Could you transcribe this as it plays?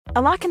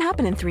A lot can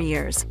happen in 3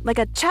 years, like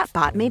a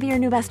chatbot may be your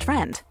new best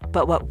friend.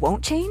 But what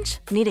won't change?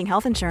 Needing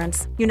health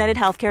insurance. United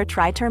Healthcare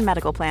Tri-Term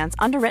Medical Plans,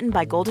 underwritten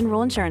by Golden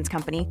Rule Insurance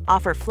Company,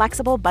 offer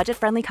flexible,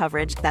 budget-friendly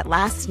coverage that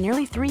lasts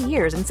nearly 3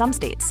 years in some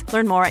states.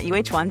 Learn more at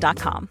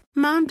uh1.com.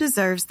 Mom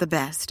deserves the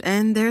best,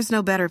 and there's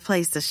no better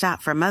place to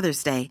shop for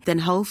Mother's Day than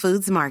Whole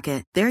Foods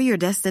Market. They're your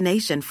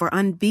destination for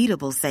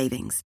unbeatable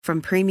savings,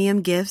 from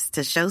premium gifts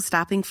to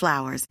show-stopping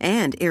flowers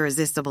and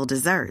irresistible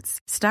desserts.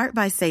 Start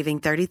by saving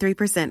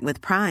 33%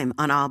 with Prime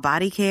on all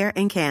body care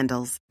and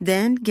candles.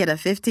 Then get a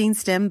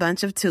 15-stem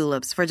bunch of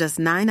tulips for just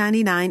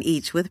 $9.99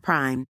 each with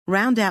Prime.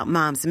 Round out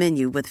Mom's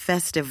menu with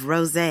festive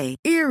rosé,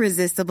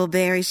 irresistible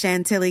berry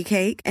chantilly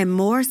cake, and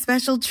more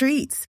special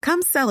treats.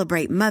 Come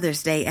celebrate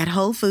Mother's Day at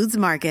Whole Foods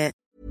Market.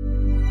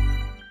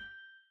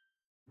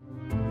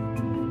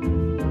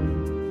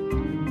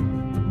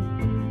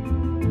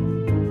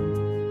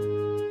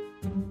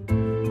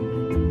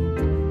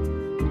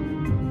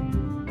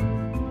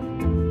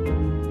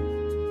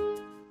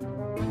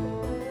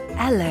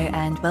 Hello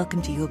and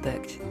welcome to You're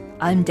Booked.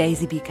 I'm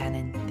Daisy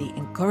Buchanan, the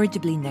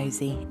incorrigibly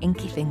nosy,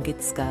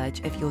 inky-fingered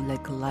scourge of your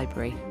local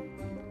library.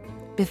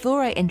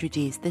 Before I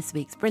introduce this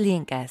week's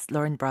brilliant guest,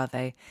 Lauren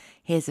Bravo,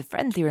 here's a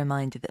friendly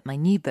reminder that my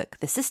new book,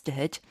 The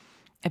Sisterhood,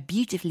 a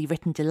beautifully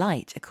written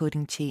delight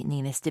according to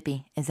Nina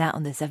Stibbe, is out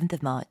on the 7th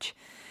of March.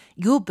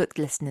 Your Booked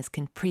listeners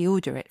can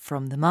pre-order it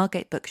from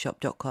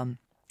themargatebookshop.com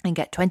and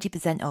get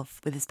 20%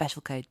 off with the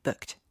special code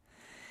BOOKED.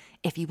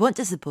 If you want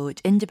to support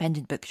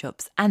independent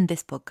bookshops and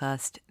this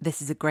podcast,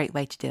 this is a great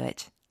way to do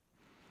it.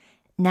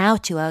 Now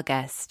to our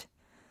guest.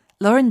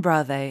 Lauren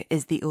Bravo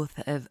is the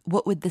author of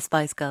What Would the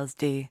Spice Girls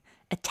Do?,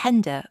 a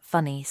tender,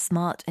 funny,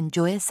 smart and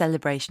joyous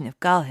celebration of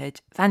girlhood,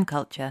 fan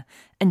culture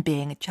and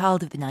being a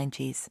child of the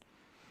 90s.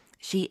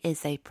 She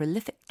is a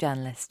prolific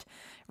journalist,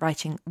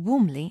 writing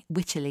warmly,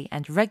 wittily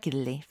and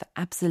regularly for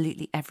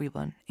absolutely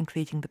everyone,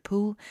 including The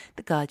Pool,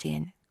 The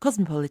Guardian,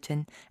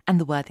 Cosmopolitan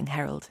and The Worthing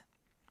Herald.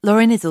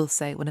 Lauren is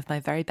also one of my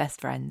very best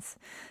friends.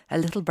 Her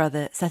little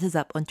brother set us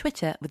up on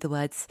Twitter with the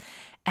words,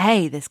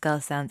 "Hey, this girl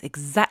sounds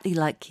exactly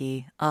like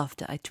you,"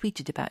 after I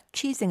tweeted about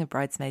choosing a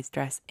bridesmaid's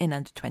dress in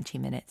under 20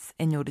 minutes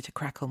in order to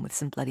crack on with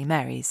some Bloody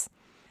Marys.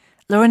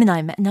 Lauren and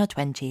I met in our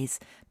 20s,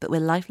 but we're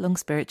lifelong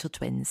spiritual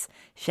twins,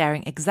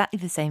 sharing exactly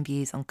the same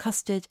views on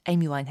custard,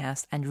 Amy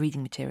Winehouse and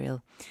reading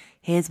material.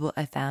 Here's what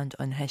I found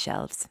on her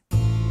shelves.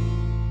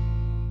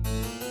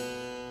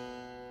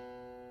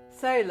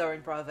 So,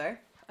 Lauren Bravo,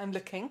 I'm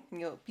looking in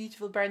your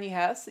beautiful brand new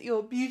house at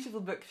your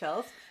beautiful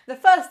bookshelves. The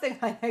first thing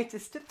I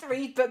noticed are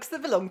 3 books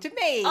that belong to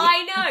me.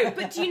 I know,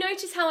 but do you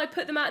notice how I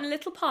put them out in a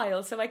little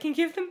pile so I can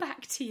give them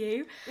back to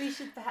you? We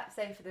should perhaps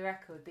say for the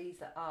record,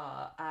 these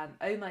are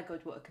Oh My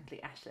God, What a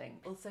Complete Ashling.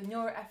 Also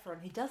Nora Ephron,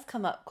 who does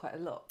come up quite a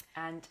lot,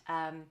 and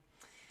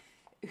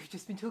we've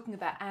just been talking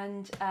about,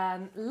 and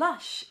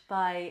Lush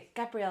by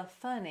Gabrielle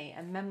Fernie,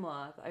 a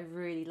memoir that I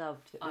really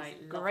loved. It was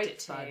loved it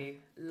too.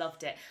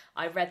 Loved it.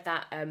 I read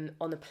that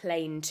on a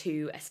plane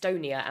to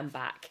Estonia and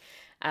back.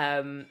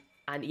 And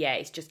yeah,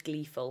 it's just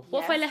gleeful.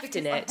 What have I left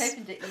in it? I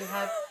opened it. You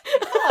have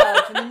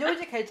cards from the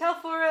Nordic Hotel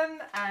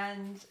Forum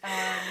and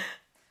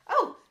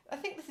I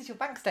think this is your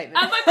bank statement.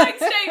 Oh, my bank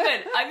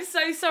statement! I'm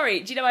so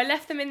sorry. Do you know, I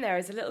left them in there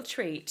as a little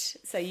treat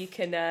so you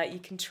can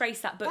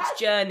trace that book's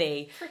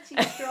journey.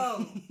 Pretty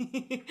strong.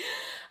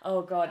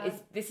 Oh God,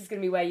 this is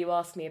going to be where you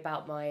ask me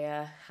about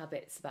my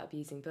habits about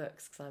abusing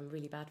books, because I'm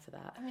really bad for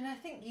that. I mean, I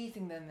think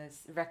using them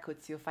as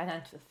records to your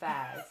financial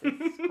affairs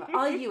is quite...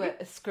 Are you a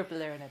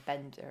scribbler and a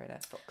bender and a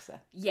foxer?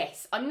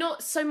 Yes, I'm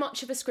not so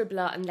much of a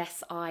scribbler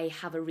unless I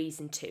have a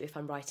reason to, if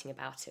I'm writing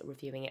about it or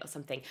reviewing it or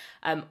something.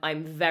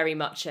 I'm very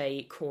much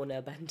a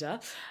corner bender.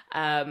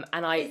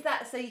 Is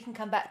that so you can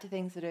come back to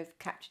things that have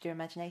captured your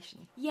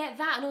imagination? Yeah,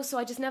 that, and also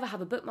I just never have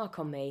a bookmark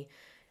on me.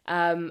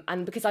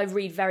 And because I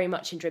read very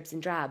much in dribs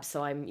and drabs,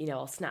 so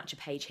I'll snatch a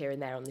page here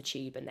and there on the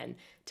tube and then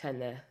turn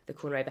the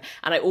corner over.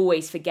 And I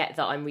always forget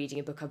that I'm reading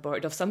a book I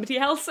borrowed off somebody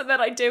else and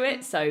then I do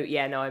it. So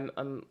yeah, no,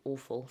 I'm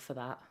awful for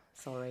that.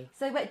 Sorry.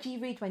 So what do you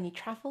read when you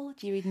travel?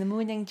 Do you read in the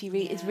morning? Do you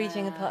read? Yeah. Is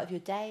reading a part of your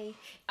day?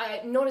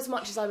 Not as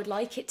much as I would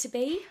like it to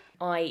be.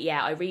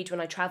 I read when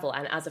I travel,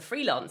 and as a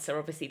freelancer,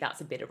 obviously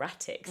that's a bit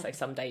erratic, so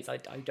some days I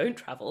don't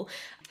travel.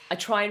 I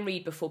try and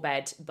read before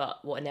bed,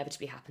 but what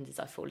inevitably happens is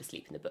I fall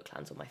asleep and the book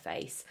lands on my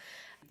face.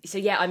 So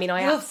yeah, I mean,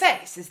 Your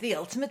face is the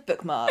ultimate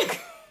bookmark.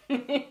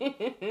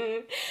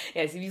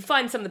 Yes, if you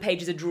find some of the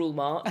pages are drool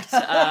marked,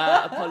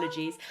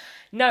 apologies.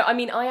 No, I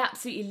mean, I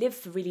absolutely live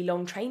for really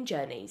long train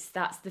journeys.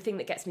 That's the thing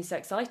that gets me so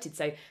excited.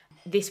 So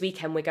this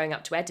weekend we're going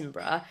up to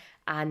Edinburgh,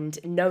 and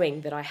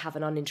knowing that I have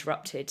an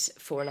uninterrupted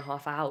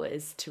 4.5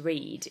 hours to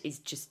read is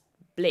just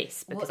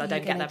bliss, because I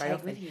don't get that very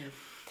often.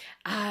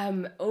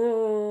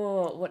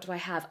 What do I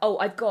have?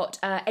 I've got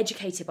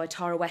Educated by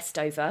Tara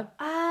Westover,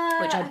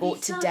 which I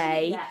bought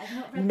today.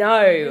 No,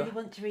 I really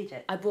want to read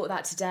it. I bought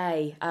that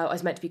today. I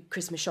was meant to be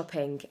Christmas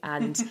shopping,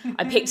 and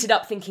I picked it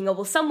up thinking,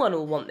 well, someone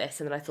will want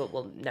this, and then I thought,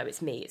 well, no,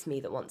 it's me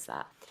that wants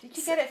that. Did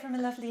you get it from a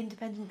lovely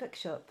independent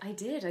bookshop? I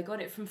did. I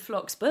got it from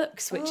Phlox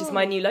Books, which is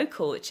my new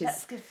local,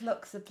 Let's give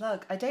Phlox a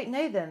plug. I don't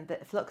know them,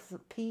 but Phlox is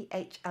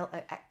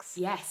Phlox.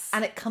 Yes.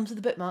 And it comes with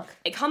a bookmark.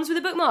 It comes with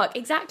a bookmark,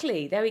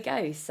 exactly. There we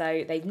go.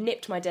 So they've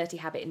nipped my dirty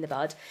habit in the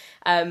bud.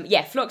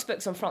 Phlox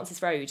Books on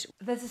Francis Road.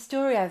 There's a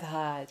story I've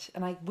heard,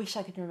 and I wish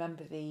I could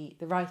remember the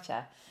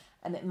writer,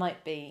 and it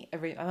might be I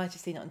might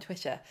have seen it on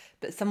Twitter,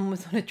 but someone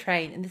was on a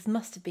train, and this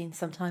must have been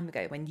some time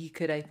ago when you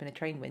could open a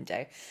train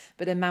window,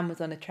 but a man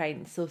was on a train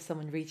and saw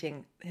someone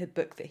reading a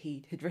book that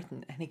he had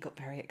written, and he got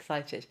very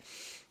excited,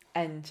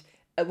 and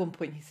at one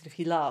point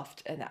he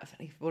laughed, and that was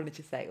when he wanted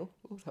to say, oh,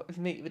 that was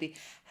me, but he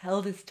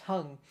held his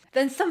tongue.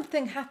 Then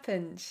something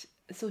happened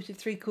sort of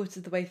 3/4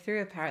 of the way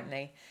through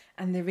apparently,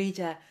 and the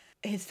reader,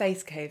 his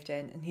face caved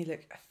in and he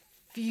looked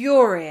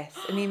furious,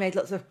 and he made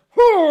lots of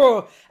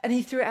 "Hoo!" and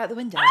he threw it out the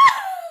window.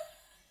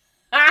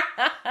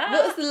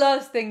 What was the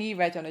last thing you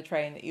read on a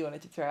train that you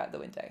wanted to throw out the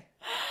window?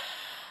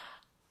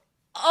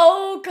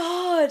 Oh,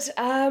 God.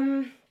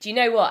 Do you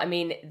know what? I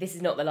mean, this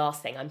is not the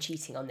last thing. I'm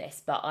cheating on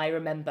this. But I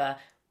remember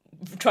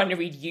trying to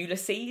read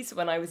Ulysses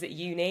when I was at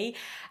uni.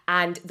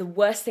 And the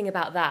worst thing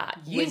about that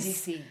was...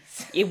 Ulysses.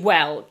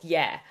 Well,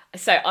 yeah.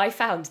 So I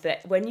found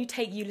that when you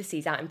take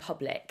Ulysses out in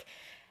public,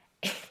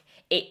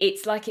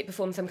 it's like it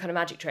performs some kind of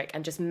magic trick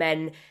and just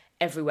men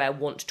everywhere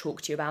want to talk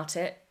to you about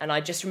it. And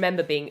I just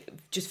remember being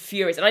just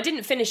furious. And I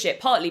didn't finish it,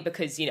 partly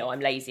because, you know,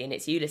 I'm lazy and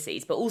it's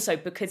Ulysses, but also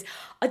because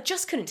I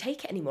just couldn't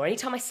take it anymore.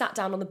 Anytime I sat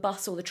down on the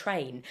bus or the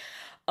train,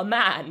 a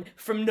man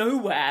from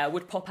nowhere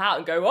would pop out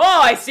and go, oh,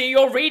 I see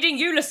you're reading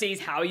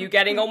Ulysses. How are you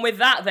getting on with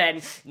that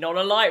then? Not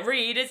a light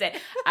read, is it?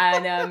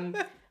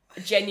 And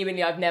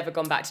genuinely, I've never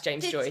gone back to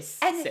James Joyce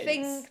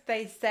anything since.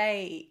 they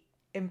say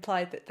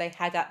implied that they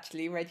had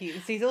actually read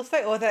Ulysses also,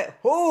 or that,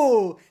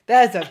 oh,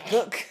 there's a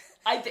book.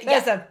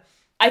 There's a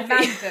man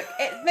book.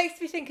 It makes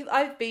me think of,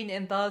 I've been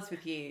in bars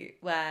with you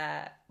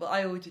where, well,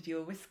 I ordered you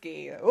a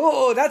whiskey.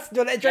 Oh, that's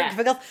not a drink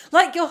for girls.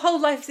 Like your whole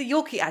life's a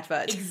Yorkie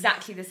advert.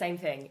 Exactly the same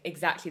thing.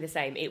 Exactly the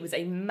same. It was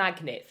a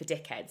magnet for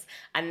dickheads.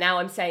 And now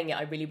I'm saying it,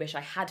 I really wish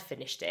I had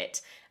finished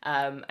it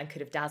and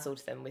could have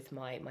dazzled them with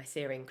my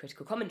searing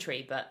critical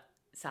commentary, but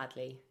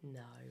sadly,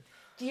 no.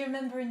 Do you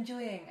remember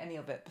enjoying any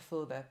of it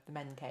before the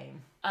men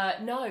came?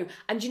 No.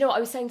 And you know what? I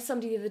was saying to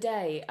somebody the other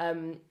day,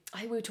 I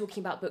think we were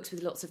talking about books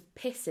with lots of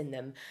piss in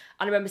them. And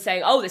I remember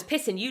saying, oh, there's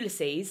piss in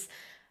Ulysses.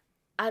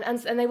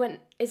 And they went,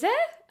 is there?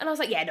 And I was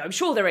like, yeah, no, I'm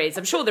sure there is.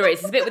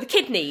 It's a bit with the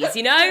kidneys,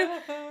 you know?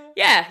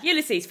 Yeah,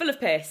 Ulysses, full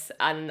of piss.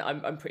 And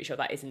I'm pretty sure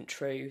that isn't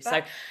true.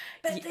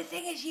 But the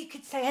thing is, you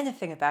could say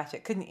anything about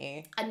it, couldn't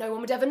you? And no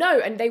one would ever know,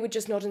 and they would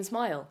just nod and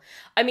smile.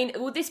 I mean,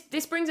 well,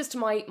 this brings us to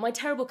my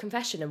terrible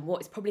confession, and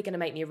what is probably going to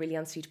make me a really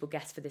unsuitable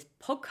guest for this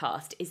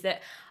podcast, is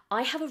that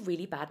I have a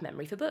really bad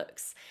memory for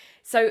books.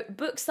 So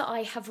books that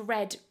I have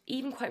read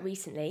even quite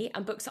recently,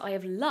 and books that I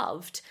have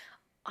loved,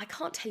 I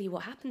can't tell you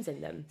what happens in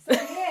them. So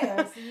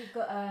you've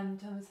got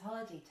Thomas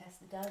Hardy, Tess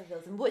the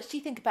D'Urbervilles. And what do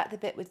you think about the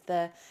bit with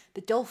the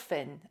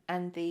dolphin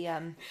and the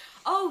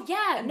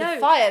the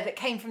fire that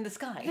came from the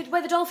sky?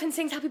 Where the dolphin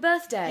sings Happy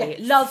Birthday.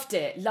 Yes.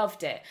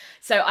 Loved it.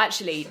 So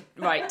actually,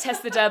 right,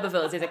 Tess the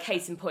D'Urbervilles is a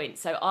case in point.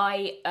 So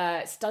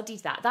I studied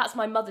that. That's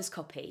my mother's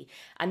copy.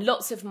 And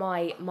lots of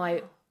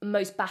my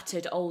most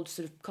battered old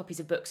sort of copies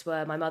of books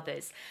were my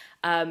mother's.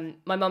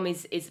 My mum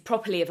is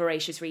properly a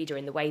voracious reader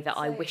in the way that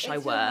I wish I were.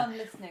 Is your mum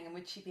listening, and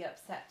would she be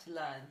upset to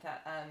learn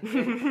that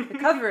the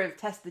cover of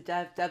Tess the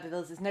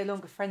D'Urbervilles is no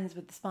longer Friends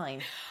with the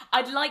Spine?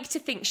 I'd like to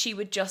think she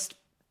would just,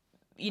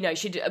 you know,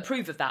 she'd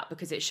approve of that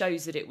because it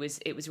shows that it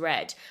was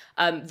read.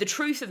 The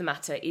truth of the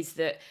matter is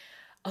that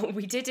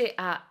we did it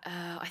at,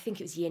 I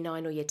think it was year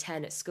 9 or year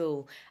 10 at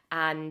school,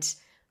 and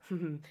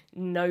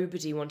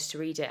nobody wanted to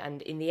read it.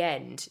 And in the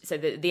end, so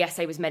the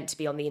essay was meant to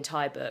be on the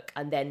entire book,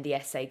 and then the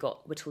essay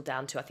got whittled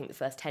down to, I think, the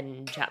first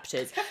 10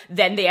 chapters.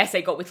 Then the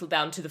essay got whittled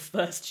down to the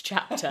first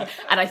chapter,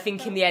 and I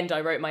think in the end I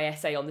wrote my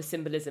essay on the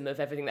symbolism of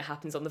everything that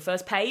happens on the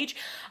first page.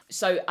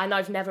 So, and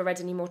I've never read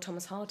any more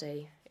Thomas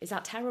Hardy. Is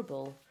that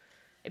terrible?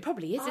 It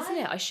probably is, isn't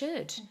it? I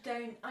should.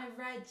 I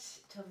read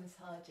Thomas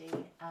Hardy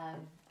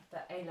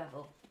at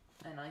A-level,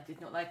 and I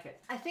did not like it.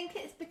 I think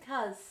it's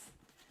because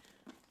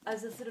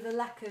as a sort of a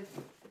lack of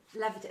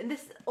levity, and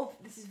this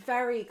is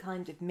very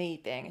kind of me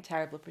being a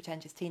terrible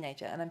pretentious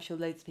teenager, and I'm sure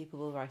loads of people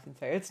will write and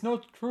say it's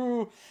not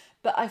true,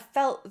 but I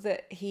felt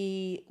that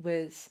he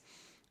was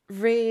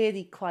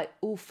really quite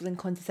awful and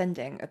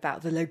condescending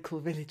about the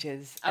local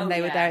villagers, and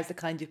they were there as a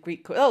kind of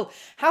Greek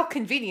how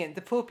convenient,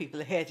 the poor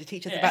people are here to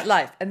teach us about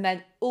life, and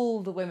then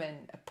all the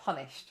women are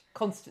punished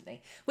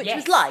constantly, which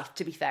was life,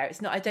 to be fair. It's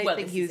not, I don't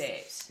think he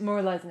was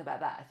moralising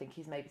about that. I think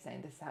he's maybe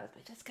saying this is how,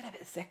 but just get a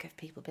bit sick of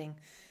people being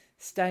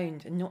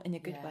stoned, and not in a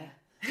good way.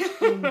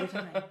 All the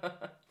time.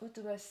 What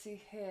do I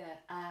see here?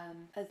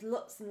 There's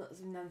lots and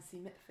lots of Nancy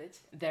Mitford.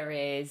 There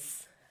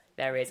is.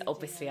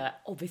 Obviously, I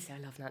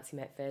love Nancy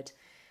Mitford.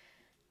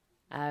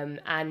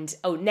 And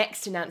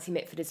next to Nancy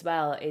Mitford as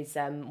well is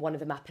one of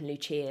the Mapp and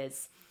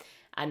Lucias,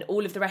 and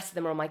all of the rest of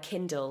them are on my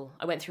Kindle.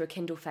 I went through a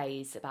Kindle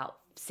phase about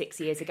 6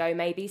 years ago,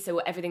 maybe. So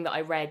everything that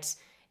I read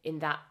in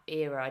that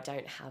era, I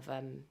don't have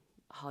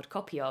a hard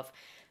copy of.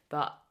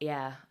 But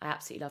yeah, I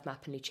absolutely love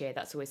Mapp and Lucia.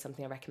 That's always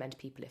something I recommend to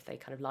people if they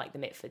kind of like the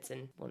Mitfords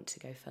and want to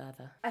go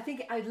further. I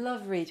think I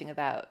love reading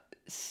about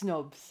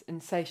snobs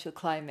and social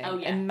climbing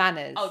and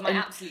manners. Oh, my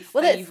absolute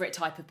favourite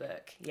type of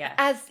book. Yeah.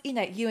 As you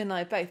know, you and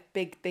I are both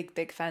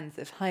big fans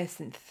of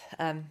Hyacinth.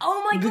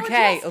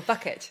 Bouquet or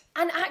Bucket.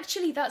 And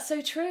actually, that's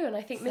so true. And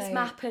I think Miss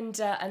Mapp and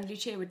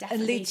Lucia were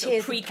definitely and sort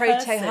of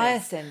precursors.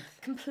 Proto-Hyacinth.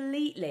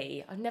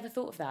 Completely. I've never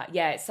thought of that.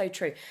 Yeah, it's so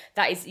true.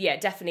 That is, yeah,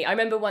 definitely. I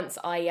remember once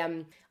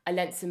I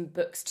lent some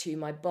books to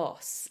my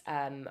boss,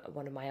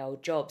 one of my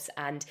old jobs,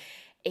 and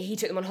he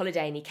took them on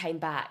holiday and he came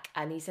back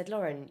and he said,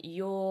 Lauren,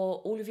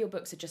 all of your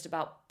books are just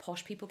about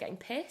posh people getting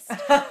pissed.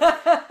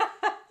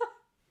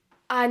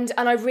 And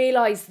I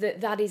realised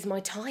that is my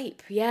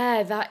type.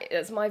 Yeah,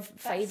 that's my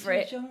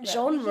favourite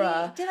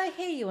genre. Did I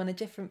hear you on a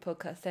different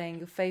podcast saying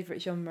your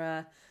favourite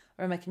genre,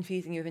 or am I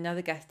confusing you with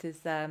another guest,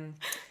 is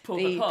Poor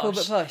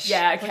but Posh?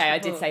 Yeah, okay, I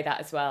did say that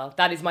as well.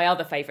 That is my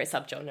other favourite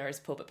subgenre, is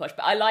Poor but Posh.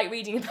 But I like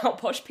reading about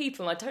posh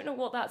people and I don't know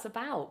what that's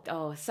about.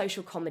 Oh,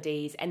 social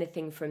comedies,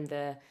 anything from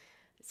the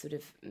sort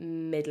of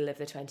middle of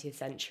the 20th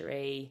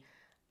century.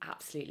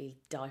 Absolutely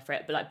die for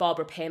it. But like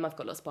Barbara Pym, I've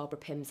got lots of Barbara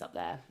Pyms up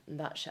there on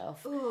that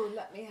shelf. Oh,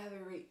 let me have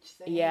a reach.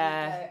 So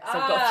yeah, so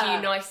I've got a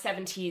few nice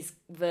 70s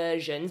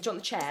versions. Do you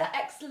want the chair? Is that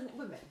Excellent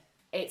Women?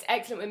 It's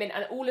Excellent Women,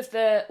 and all of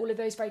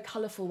those very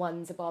colourful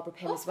ones are Barbara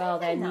Pym as well.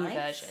 They're nice. New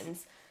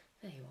versions.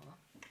 There you are.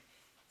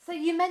 So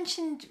you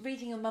mentioned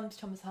reading your mum's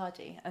Thomas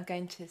Hardy. I'm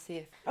going to see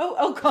if...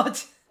 Oh God!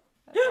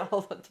 I'll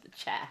hold on to the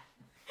chair.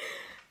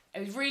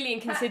 It was really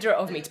inconsiderate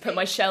of me to put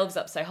my shelves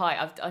up so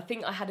high. I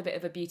think I had a bit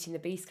of a Beauty and the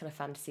Beast kind of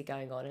fantasy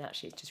going on, and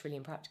actually it's just really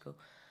impractical.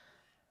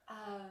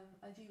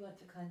 I do want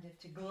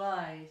to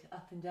glide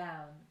up and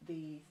down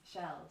these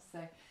shelves. So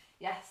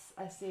yes,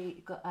 I see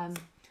you've got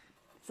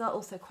it's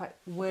also quite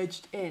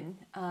wedged in.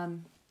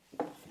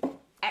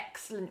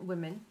 Excellent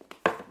Women.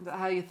 Is that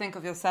how you think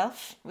of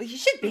yourself? Well, you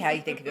should be how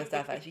you think of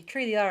yourself, actually. You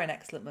truly are an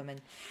excellent woman.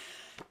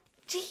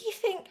 Do you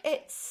think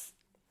it's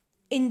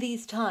in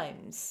these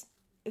times...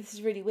 This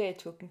is really weird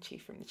talking to you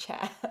from the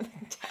chair.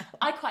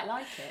 I quite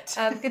like it.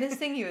 I'm going to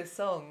sing you a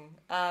song.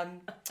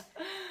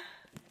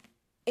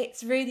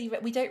 It's really...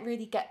 We don't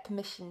really get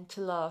permission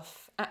to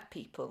laugh at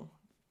people,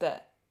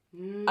 but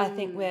I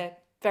think we're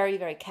very,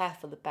 very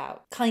careful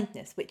about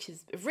kindness, which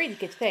is a really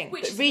good thing.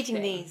 But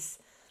reading these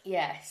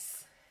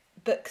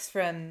books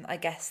from, I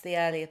guess, the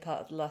earlier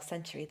part of the last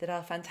century that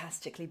are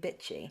fantastically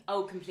bitchy.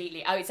 Oh,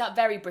 completely. Oh, it's that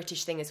very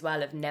British thing as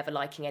well of never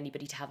liking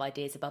anybody to have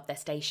ideas above their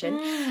station.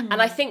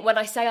 And I think when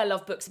I say I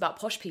love books about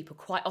posh people,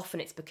 quite often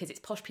it's because it's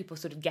posh people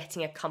sort of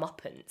getting a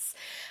comeuppance.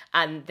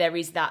 And there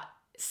is that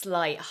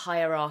slight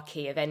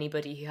hierarchy of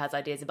anybody who has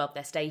ideas above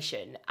their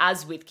station,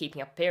 as with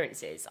Keeping Up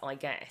Appearances, I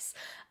guess.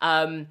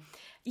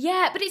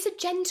 Yeah, but it's a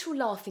gentle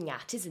laughing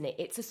at, isn't it?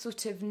 It's a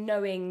sort of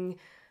knowing...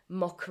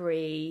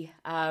 mockery.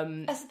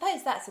 I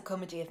suppose that's a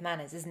comedy of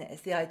manners, isn't it?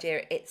 It's the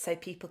idea it's so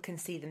people can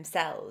see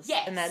themselves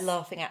and they're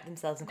laughing at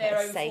themselves in quite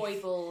a safe their own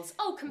foibles.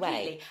 Oh, completely.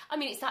 Way. I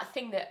mean, it's that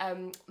thing that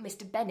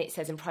Mr. Bennet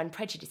says in Pride and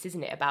Prejudice,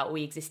 isn't it? About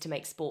we exist to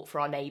make sport for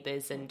our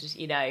neighbours and,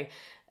 you know,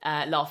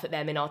 laugh at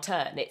them in our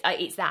turn.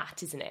 It's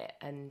that, isn't it?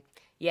 And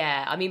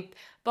yeah, I mean,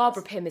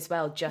 Barbara Pym as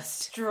well,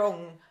 just...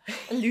 Strong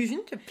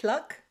allusion to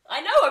pluck. I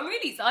know,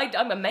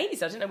 I'm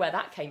amazed. I don't know where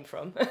that came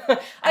from.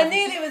 I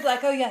nearly was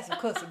like, oh yes, of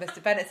course, and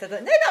Mr. Bennet said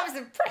that. No, that was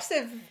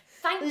impressive.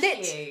 Thank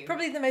you.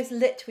 Probably the most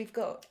lit we've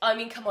got. I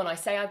mean, come on, I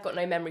say I've got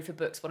no memory for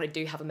books. What I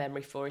do have a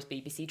memory for is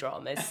BBC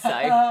dramas,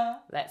 so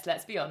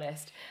let's be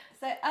honest.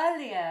 So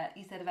earlier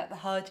you said about the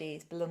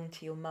Hardys belonged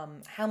to your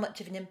mum. How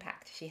much of an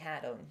impact has she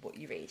had on what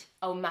you read?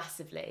 Oh,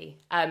 massively.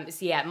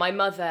 So yeah, my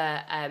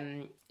mother,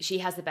 she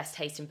has the best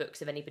taste in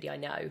books of anybody I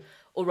know.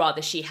 Or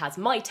rather, she has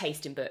my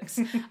taste in books,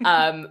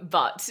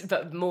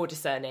 but more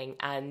discerning.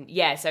 And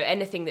yeah, so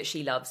anything that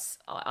she loves,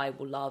 I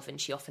will love. And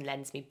she often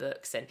lends me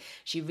books, and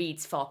she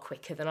reads far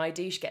quicker than I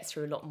do. She gets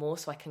through a lot more,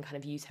 so I can kind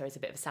of use her as a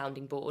bit of a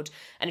sounding board.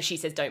 And if she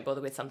says don't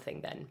bother with something,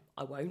 then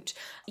I won't.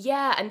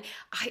 Yeah, and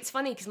it's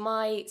funny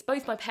because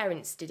both my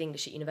parents did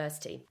English at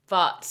university.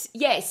 But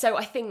yeah, so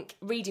I think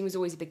reading was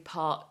always a big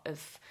part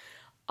of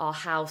our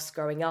house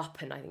growing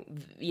up, and I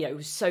think, you know,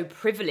 was so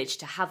privileged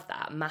to have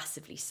that,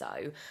 massively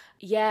so.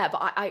 Yeah,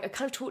 but I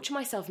kind of torture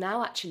myself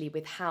now, actually,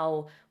 with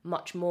how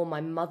much more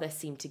my mother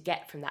seemed to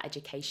get from that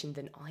education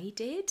than I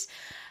did.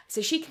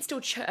 So she can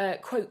still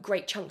quote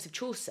great chunks of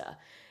Chaucer,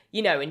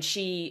 you know, and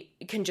she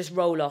can just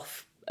roll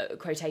off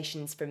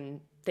quotations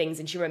from things,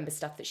 and she remembers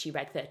stuff that she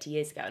read 30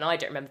 years ago, and I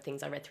don't remember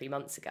things I read 3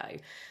 months ago.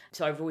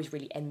 So I've always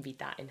really envied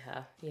that in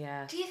her.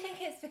 Yeah. Do you think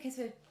it's because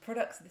we're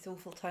products of this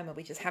awful time where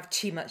we just have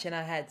too much in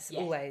our heads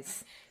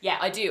always? Yeah,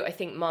 I do. I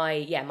think my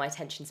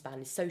attention span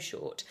is so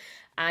short.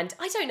 And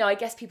I don't know, I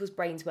guess people's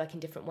brains work in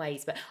different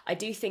ways, but I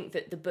do think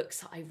that the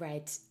books I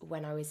read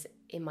when I was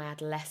in my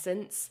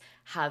adolescence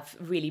have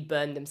really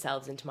burned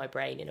themselves into my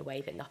brain in a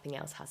way that nothing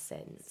else has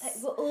since.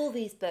 Were all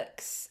these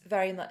books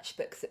very much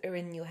books that are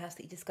in your house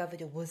that you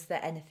discovered, or was there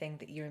anything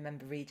that you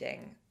remember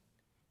reading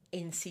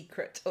in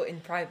secret or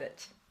in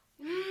private?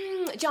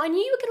 I knew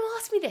you were going to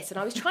ask me this, and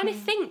I was trying to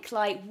think,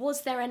 like,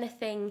 was there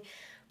anything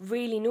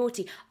really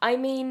naughty? I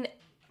mean,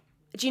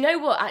 do you know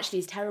what actually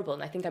is terrible?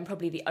 And I think I'm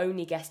probably the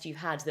only guest you've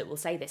had that will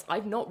say this.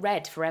 I've not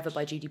read Forever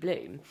by Judy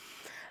Blume.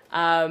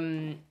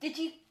 Did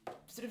you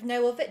sort of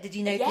know of it? Did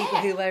you know people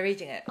who were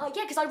reading it?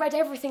 Yeah, because I read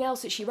everything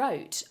else that she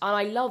wrote, and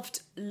I loved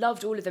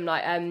all of them.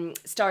 Like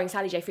starring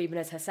Sally J. Friedman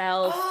as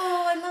herself.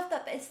 Oh, I love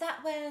that. But is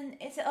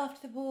it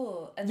after the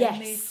war? And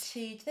yes.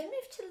 Did they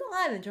move to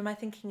Long Island, or am I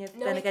thinking of?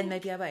 No, then again,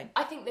 maybe I won't.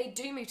 I think they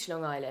do move to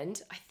Long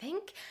Island. I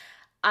think.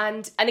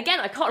 And again,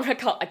 I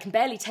can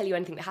barely tell you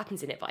anything that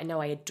happens in it, but I know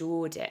I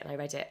adored it and I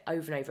read it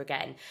over and over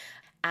again.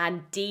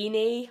 And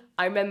Deanie,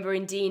 I remember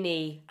in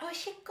Deanie... Oh,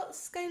 she got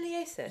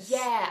scoliosis.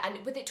 Yeah,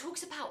 but it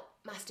talks about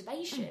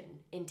masturbation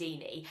in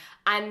Deanie,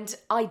 and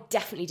I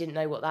definitely didn't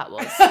know what that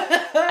was.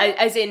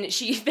 As in,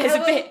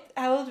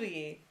 How old were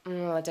you?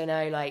 I don't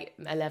know, like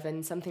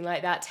 11, something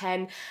like that,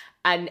 10.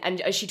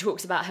 And she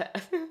talks about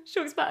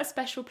a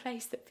special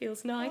place that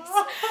feels nice.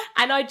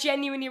 And I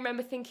genuinely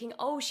remember thinking,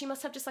 oh, she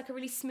must have just like a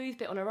really smooth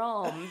bit on her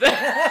arm. But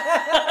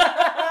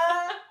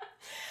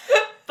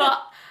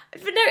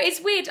no,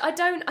 it's weird.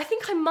 I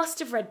think I must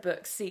have read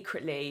books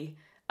secretly.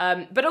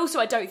 But also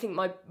I don't think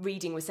my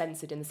reading was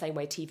censored in the same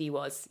way TV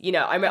was. You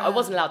know, I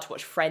wasn't allowed to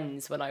watch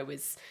Friends when I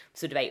was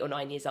sort of 8 or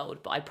 9 years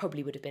old, but I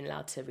probably would have been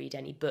allowed to read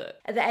any book.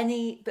 Are there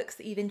any books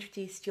that you've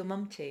introduced your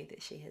mum to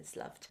that she has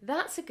loved?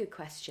 That's a good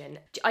question.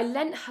 I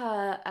lent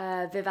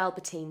her Viv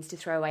Albertine's To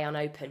Throw Away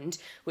Unopened,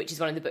 which is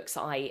one of the books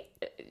that I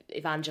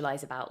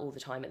evangelise about all the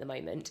time at the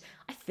moment.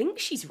 I think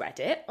she's read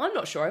it. I'm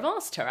not sure. I've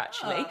asked her,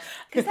 actually.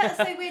 Because that's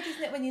so weird,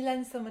 isn't it, when you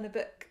lend someone a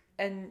book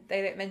and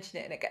they don't mention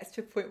it and it gets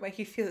to a point where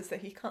you feel as though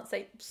you can't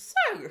say,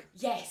 so.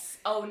 Yes.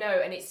 Oh, no,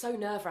 and it's so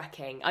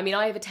nerve-wracking. I mean,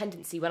 I have a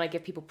tendency when I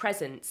give people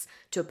presents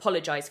to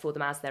apologise for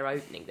them as they're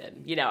opening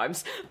them. You know, I'm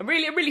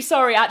really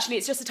sorry, actually,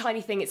 it's just a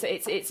tiny thing,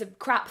 it's a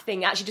crap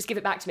thing, actually just give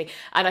it back to me.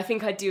 And I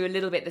think I do a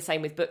little bit the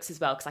same with books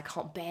as well, because I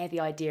can't bear the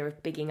idea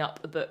of bigging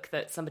up a book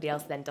that somebody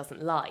else then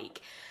doesn't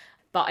like.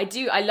 But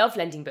I love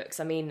lending books.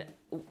 I mean,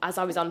 as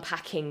I was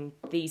unpacking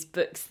these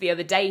books the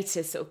other day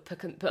to sort of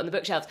put on the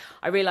bookshelves,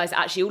 I realised that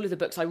actually all of the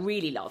books I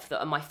really love that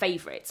are my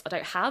favourites, I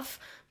don't have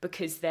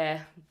because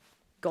they're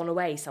gone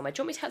away somewhere.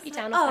 Do you want me to help you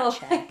down off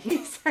that chair? Thank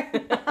you so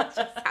much.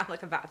 I sound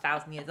like about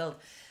 1,000 years old.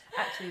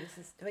 Actually,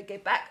 do I go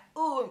back?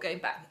 Oh, I'm going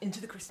back into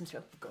the Christmas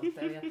film. God,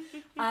 there we are.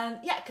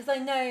 Yeah, because I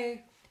know...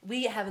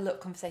 We have a lot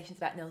of conversations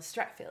about Nell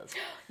Stratfield.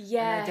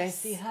 Yes. And I don't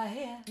see her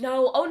here.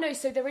 No, oh no,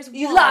 so there is one.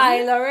 You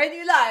lie, Lauren,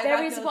 you lie.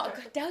 There is one.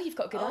 Dell, you've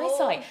got good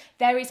eyesight.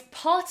 There is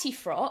Party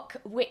Frock,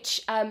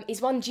 which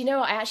is one, do you know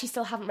what? I actually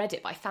still haven't read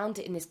it, but I found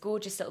it in this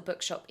gorgeous little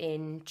bookshop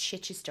in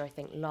Chichester, I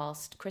think,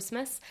 last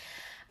Christmas.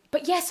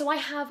 But yeah, so I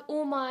have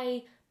all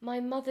my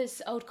mother's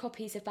old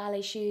copies of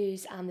Ballet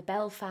Shoes and the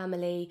Bell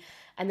Family,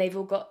 and they've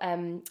all got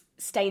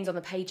stains on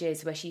the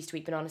pages where she used to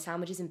eat banana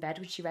sandwiches in bed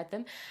when she read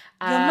them.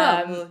 Your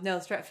mum or Nell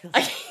Stratfield?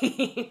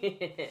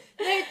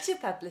 Note to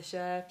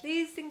publisher,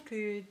 please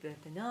include the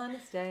banana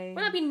stain.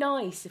 Wouldn't that be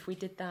nice if we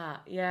did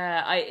that?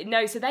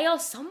 Yeah, so they are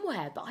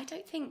somewhere, but I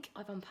don't think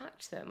I've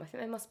unpacked them. I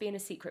think they must be in a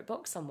secret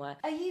box somewhere.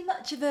 Are you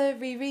much of a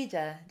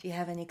rereader? Do you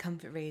have any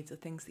comfort reads or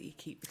things that you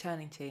keep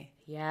returning to?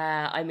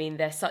 Yeah, I mean,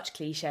 they're such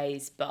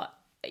cliches, but...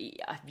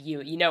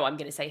 You know I'm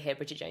going to say here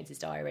Bridget Jones's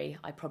Diary.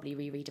 I probably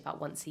reread about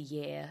once a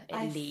year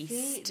at least. I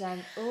see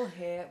then all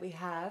here we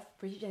have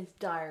Bridget Jones's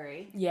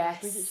Diary.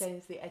 Yes. Bridget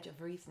Jones, The Edge of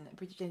Reason,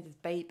 Bridget Jones's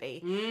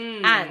Baby,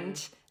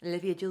 and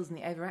Olivia Jewels and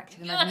the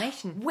Overactive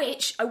Imagination.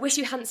 Which, I wish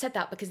you hadn't said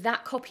that because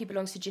that copy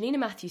belongs to Janina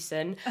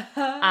Matthewson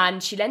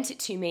and she lent it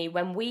to me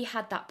when we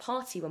had that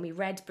party when we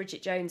read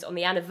Bridget Jones on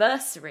the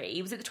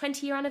anniversary. Was it the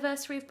 20-year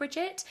anniversary of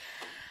Bridget?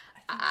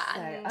 I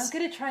think so. I'm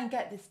going to try and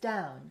get this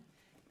down.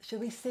 Shall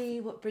we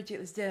see what Bridget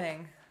was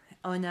doing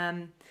on,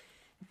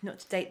 not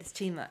to date this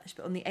too much,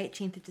 but on the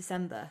 18th of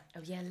December?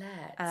 Oh, yeah,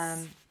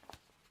 let's.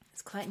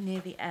 It's quite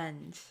near the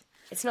end.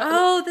 It's not.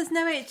 Oh, there's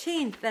no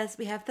 18th.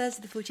 We have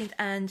Thursday the 14th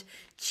and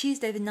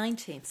Tuesday the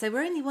 19th. So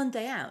we're only one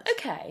day out.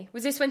 Okay.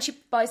 Was this when she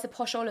buys the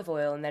posh olive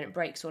oil and then it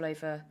breaks all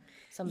over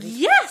somebody?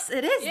 Yes,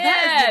 it is.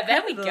 Yeah,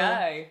 there we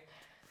go.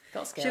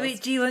 Got skills.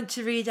 Do you want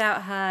to read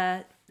out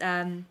her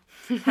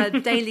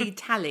daily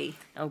tally?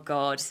 Oh,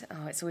 God.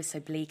 Oh, it's always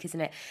so bleak,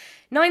 isn't it?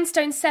 9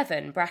 stone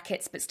 7,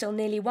 brackets, but still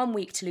nearly 1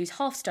 week to lose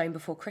half stone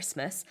before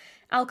Christmas.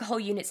 Alcohol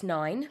units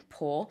 9,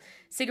 poor.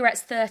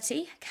 Cigarettes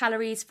 30,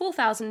 calories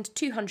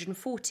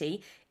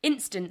 4,240.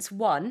 Instants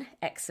 1,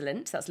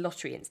 excellent. That's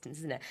lottery instants,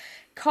 isn't it?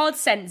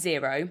 Cards sent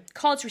 0.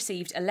 Cards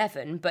received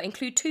 11, but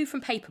include 2 from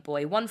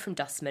Paperboy, 1 from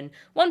Dustman,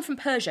 1 from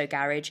Peugeot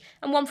Garage,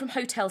 and 1 from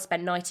Hotel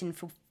Spent Night in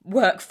for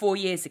work 4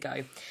 years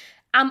ago.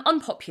 Am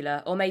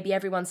unpopular, or maybe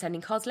everyone's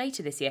sending cards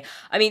later this year.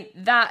 I mean,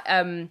 that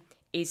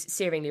is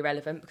searingly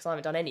relevant because I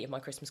haven't done any of my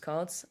Christmas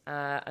cards.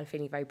 I'm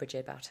feeling very Bridget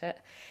about it.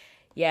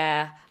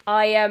 Yeah,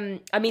 I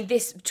mean,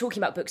 this,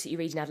 talking about books that you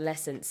read in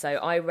adolescence, so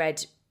I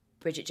read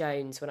Bridget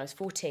Jones when I was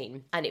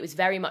 14, and it was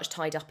very much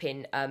tied up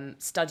in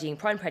studying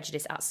Pride and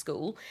Prejudice at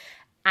school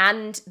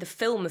and the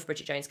film of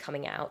Bridget Jones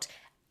coming out.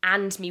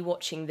 and me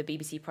watching the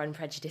BBC Pride and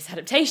Prejudice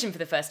adaptation for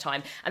the first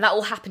time. And that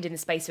all happened in the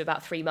space of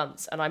about 3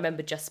 months. And I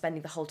remember just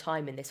spending the whole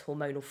time in this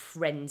hormonal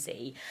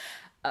frenzy.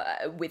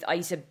 I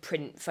used to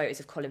print photos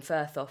of Colin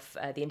Firth off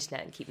the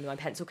internet and keep them in my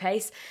pencil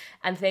case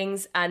and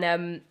things.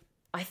 And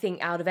I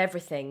think out of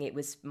everything, it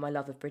was my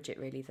love of Bridget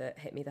really that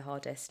hit me the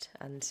hardest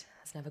and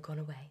has never gone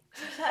away.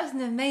 That was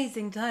an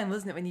amazing time,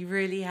 wasn't it, when you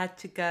really had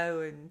to go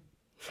and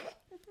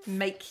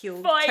make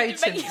your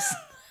totems?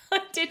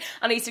 I did.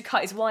 And I used to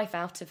cut his wife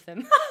out of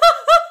them.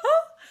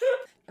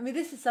 I mean,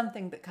 this is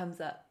something that comes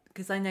up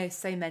because I know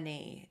so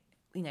many,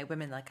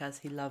 women like us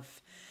who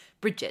love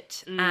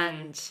Bridget,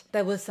 and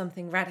there was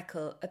something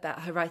radical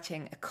about her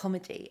writing a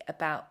comedy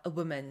about a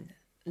woman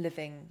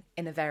living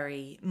in a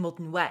very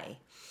modern way.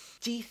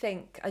 Do you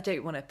think, I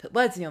don't want to put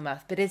words in your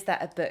mouth, but is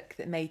that a book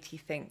that made you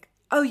think,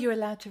 oh, you're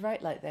allowed to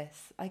write like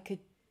this? I could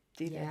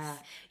do this.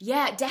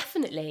 Yeah,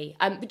 definitely.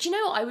 But you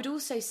know what? I would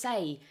also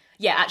say,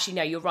 actually,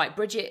 no, you're right.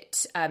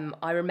 Bridget,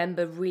 I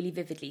remember really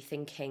vividly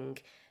thinking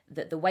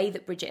that the way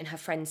that Bridget and her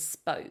friends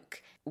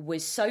spoke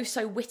was so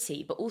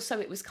witty, but also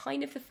it was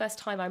kind of the first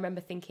time I remember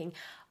thinking,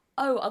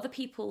 oh, other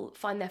people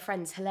find their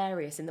friends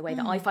hilarious in the way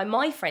that I find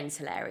my friends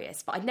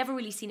hilarious, but I'd never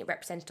really seen it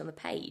represented on the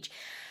page.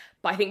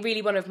 But I think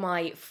really one of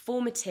my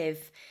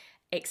formative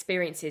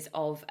experiences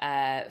of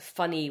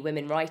funny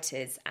women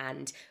writers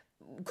and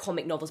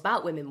comic novels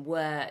about women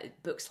were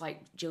books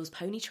like Jill's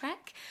Pony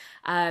Trek,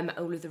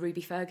 all of the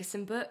Ruby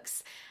Ferguson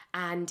books.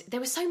 And there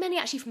were so many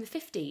actually from the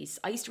 50s.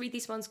 I used to read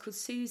these ones called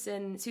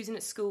Susan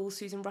at School,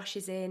 Susan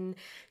Rushes In,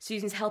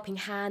 Susan's Helping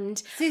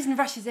Hand. Susan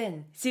Rushes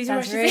In.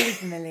 Sounds really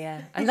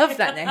familiar. I love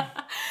that name.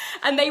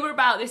 And they were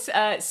about this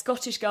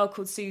Scottish girl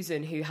called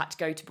Susan who had to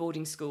go to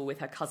boarding school with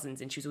her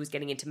cousins, and she was always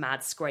getting into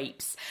mad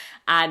scrapes.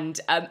 And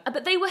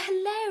but they were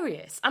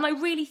hilarious. And I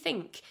really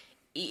think,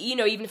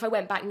 even if I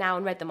went back now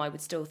and read them, I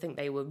would still think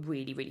they were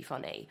really, really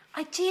funny.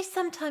 I do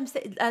sometimes.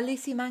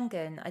 Lucy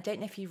Mangan, I don't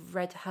know if you've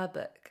read her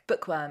book,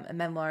 Bookworm, a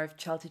memoir of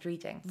childhood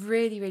reading.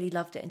 Really, really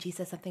loved it. And she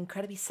says something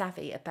incredibly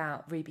savvy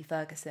about Ruby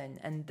Ferguson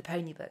and the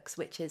pony books,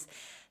 which is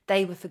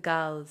they were for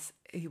girls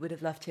who would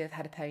have loved to have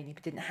had a pony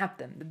but didn't have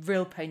them. The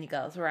real pony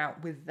girls were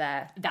out with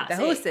their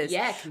horses.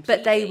 Yeah, completely.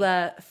 But they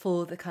were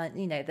for the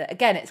kind, that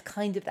again, it's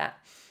kind of that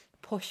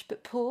posh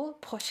but poor,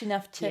 posh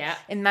enough to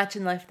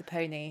imagine life with a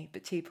pony,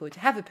 but too poor to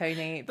have a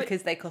pony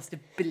because they cost £1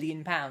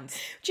 billion.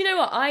 Do you know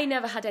what? I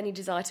never had any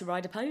desire to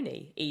ride a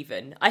pony,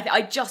 even.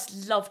 I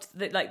just loved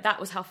that, that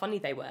was how funny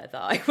they were,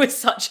 that I was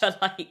such a,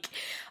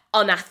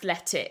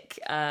 unathletic,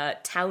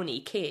 towny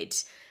kid.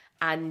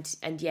 And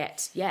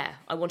yet,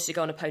 I wanted to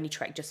go on a pony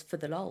trek just for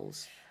the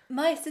lols.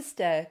 My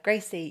sister,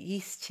 Gracie,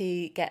 used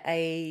to get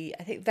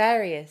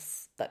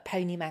various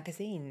pony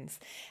magazines,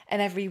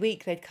 and every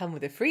week they'd come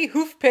with a free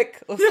hoof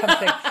pick or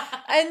something.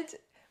 And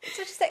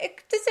so just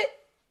like,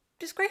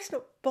 does Grace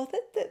not bother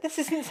that this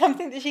isn't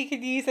something that she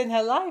could use in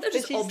her life? They're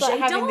just she's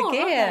having the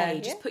gear.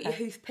 Just put your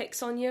hoof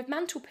picks on your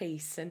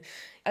mantelpiece. And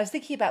I was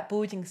thinking about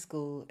boarding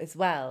school as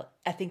well.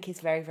 I think it's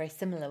very, very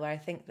similar, where I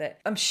think that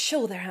I'm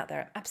sure they're out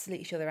there. I'm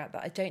absolutely sure they're out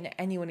there. I don't know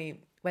anyone who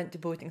went to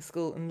boarding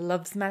school and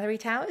loves Mallory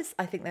Towers.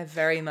 I think they're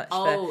very much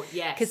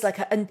yes, because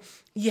and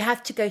you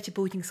have to go to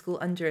boarding school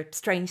under a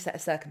strange set of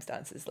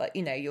circumstances,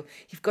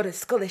 you've got a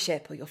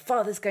scholarship or your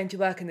father's going to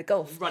work in the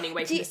Gulf, running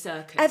away from the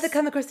circus. Ever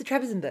come across the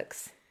Trebizond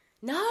books?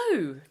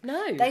 No.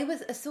 They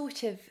was a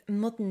sort of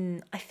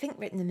modern, I think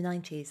written in the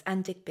 90s,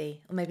 Anne Digby,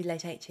 or maybe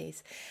late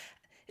 80s.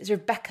 It's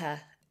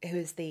Rebecca who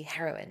is the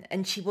heroine,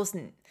 and she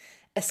wasn't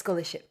a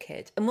scholarship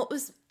kid. And what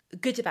was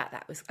good about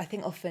that was, I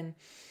think often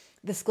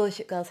the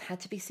scholarship girls had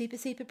to be super,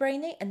 super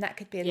brainy, and that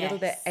could be a little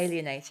bit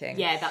alienating.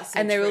 Yeah, that's so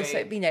and they're true.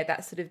 Also,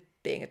 that sort of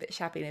being a bit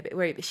shabby and a bit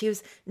worried. But she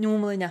was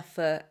normal enough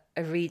for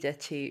a reader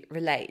to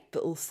relate,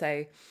 but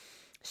also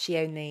she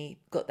only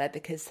got there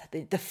because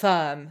the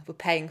firm were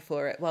paying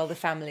for it while the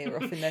family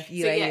were off in the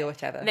UAE or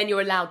whatever. And then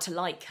you're allowed to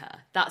like her.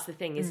 That's the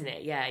thing, isn't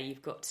it? Yeah,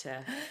 you've got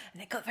to...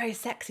 And it got very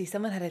sexy.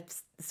 Someone had a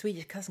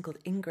Swedish cousin called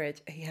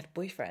Ingrid who had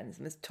boyfriends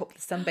and was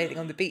topless sunbathing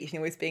on the beach and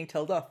always being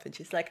told off. And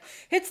she's like,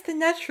 it's the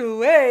natural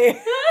way.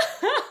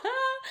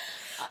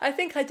 I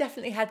think I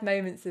definitely had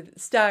moments of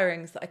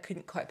stirrings that I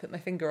couldn't quite put my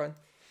finger on.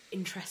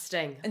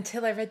 Interesting.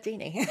 Until I read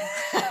Deanie.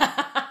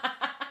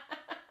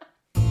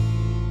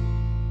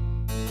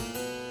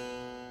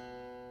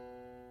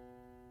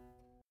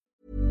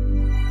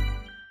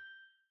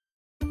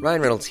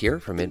 Ryan Reynolds here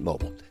from Mint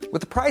Mobile. With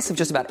the price of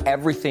just about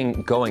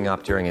everything going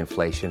up during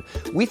inflation,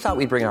 we thought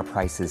we'd bring our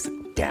prices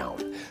down.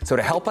 So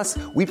to help us,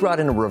 we brought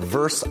in a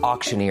reverse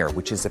auctioneer,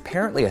 which is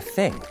apparently a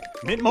thing.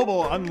 Mint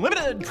Mobile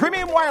Unlimited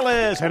Premium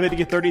Wireless. How to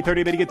get 30,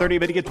 30, bit to get 30,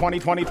 bit to get 20,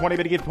 20, 20,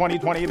 bit to get 20,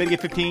 20, bit to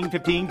get 15,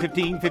 15,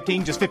 15,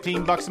 15, just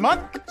 $15 a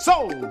month?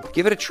 Sold!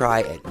 Give it a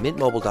try at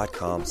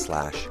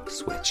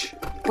mintmobile.com/switch.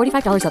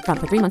 $45 up front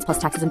for 3 months plus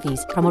taxes and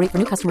fees. Promo rate for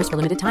new customers for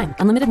limited time.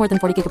 Unlimited more than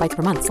 40 gigabytes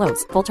per month.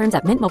 Slows full terms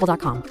at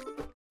mintmobile.com.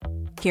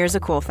 Here's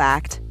a cool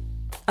fact.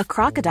 A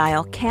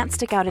crocodile can't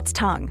stick out its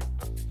tongue.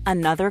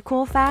 Another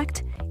cool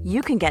fact,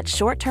 you can get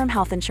short-term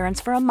health insurance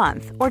for a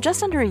month or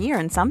just under a year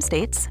in some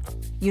states.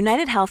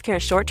 United Healthcare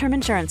short-term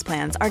insurance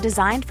plans are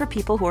designed for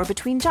people who are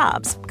between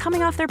jobs,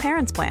 coming off their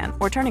parents' plan,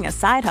 or turning a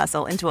side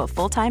hustle into a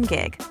full-time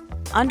gig.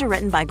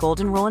 Underwritten by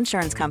Golden Rule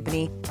Insurance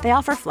Company, they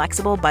offer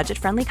flexible,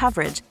 budget-friendly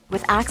coverage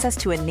with access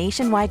to a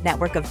nationwide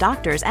network of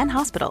doctors and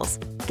hospitals.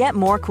 Get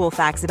more cool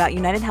facts about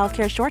United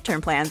Healthcare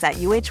short-term plans at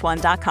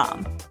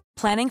uh1.com.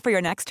 Planning for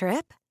your next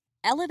trip?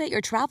 Elevate your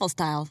travel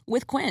style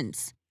with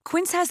Quince.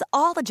 Quince has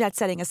all the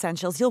jet-setting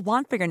essentials you'll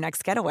want for your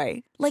next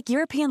getaway, like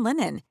European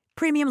linen,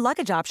 premium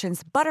luggage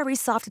options, buttery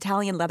soft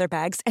Italian leather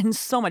bags, and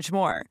so much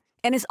more.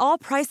 And is all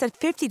priced at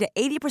 50 to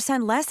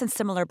 80% less than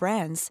similar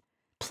brands.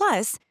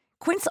 Plus,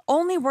 Quince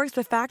only works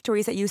with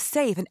factories that use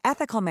safe and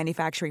ethical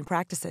manufacturing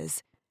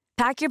practices.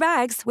 Pack your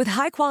bags with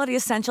high-quality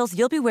essentials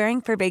you'll be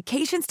wearing for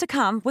vacations to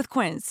come with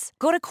Quince.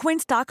 Go to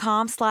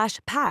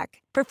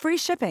quince.com/pack for free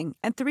shipping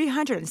and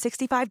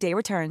 365-day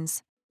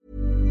returns.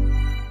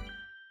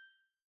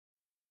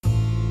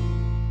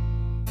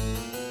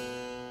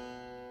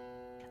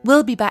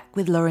 We'll be back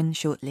with Lauren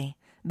shortly,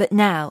 but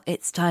now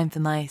it's time for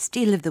my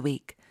Steal of the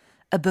Week,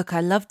 a book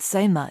I loved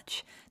so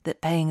much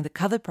that paying the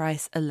cover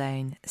price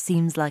alone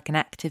seems like an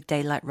act of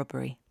daylight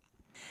robbery.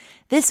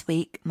 This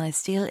week, my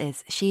steal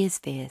is She is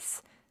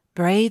Fierce,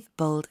 Brave,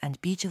 Bold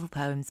and Beautiful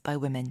Poems by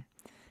Women,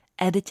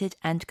 edited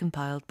and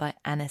compiled by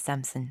Anna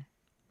Sampson.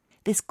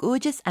 This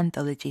gorgeous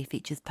anthology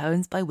features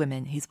poems by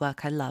women whose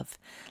work I love,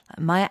 like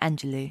Maya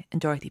Angelou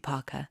and Dorothy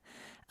Parker,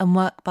 and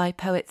work by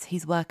poets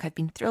whose work I've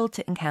been thrilled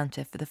to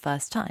encounter for the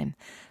first time,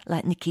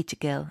 like Nikita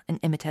Gill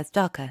and Imtiaz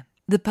Darka.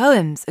 The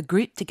poems are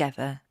grouped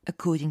together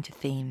according to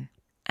theme,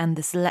 and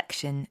the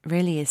selection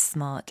really is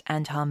smart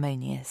and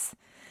harmonious.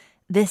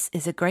 This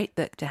is a great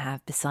book to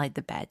have beside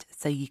the bed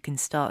so you can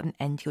start and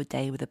end your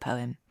day with a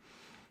poem.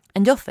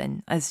 And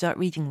often I start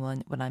reading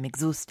one when I'm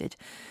exhausted,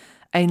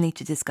 only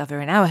to discover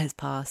an hour has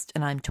passed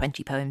and I'm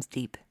 20 poems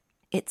deep.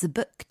 It's a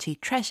book to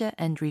treasure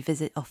and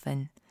revisit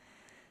often.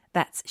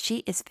 That's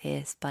She is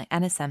Fierce by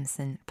Anna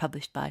Sampson,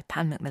 published by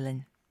Pan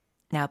Macmillan.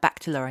 Now back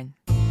to Lauren.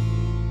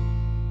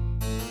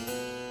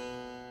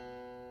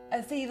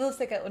 And so you've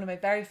also got one of my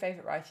very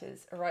favourite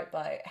writers, a write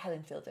by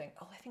Helen Fielding.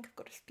 Oh, I think I've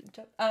got a splint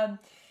up.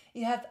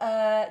 You have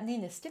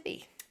Nina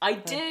Stibbe. I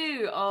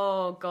do.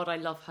 Oh God, I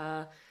love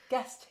her.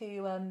 Guest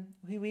who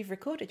we've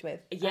recorded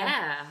with.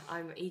 Yeah,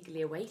 I'm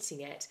eagerly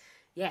awaiting it.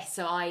 Yes,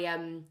 so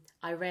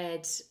I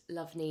read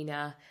Love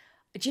Nina.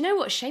 Do you know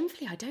what?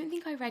 Shamefully, I don't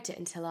think I read it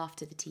until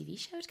after the TV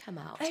show had come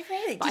out. Oh,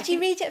 really? Did you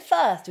read it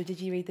first, or did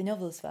you read the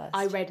novels first?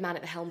 I read Man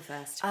at the Helm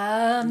first.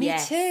 Me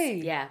too.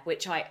 Yeah,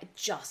 which I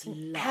just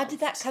loved. How did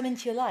that come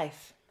into your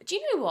life? Do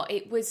you know what?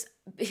 It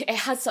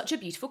has such a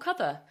beautiful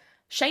cover.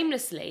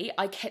 Shamelessly,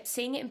 I kept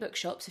seeing it in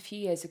bookshops a few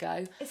years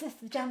ago. Is this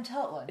the Jam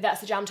Tart one?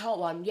 That's the Jam Tart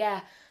one,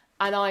 yeah.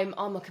 And I'm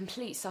a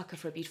complete sucker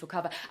for a beautiful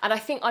cover. And I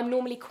think I'm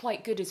normally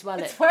quite good as well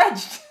it's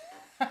wedged.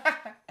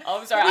 Oh,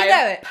 I'm sorry.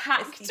 I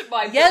packed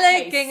my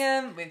yellow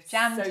gingham with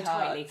jam so tarts.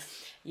 tightly.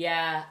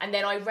 Yeah, and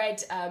then I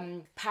read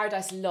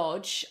Paradise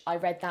Lodge. I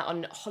read that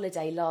on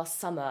holiday last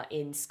summer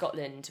in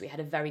Scotland. We had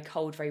a very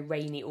cold, very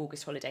rainy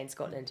August holiday in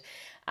Scotland,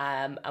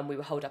 and we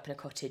were holed up in a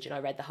cottage. And I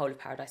read the whole of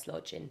Paradise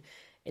Lodge in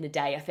a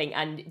day, I think.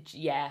 And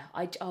yeah,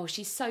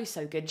 she's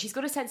so good. She's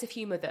got a sense of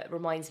humour that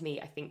reminds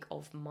me, I think,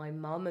 of my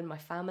mum and my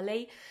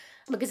family.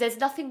 Because there's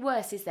nothing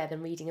worse, is there,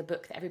 than reading a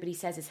book that everybody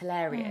says is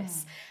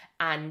hilarious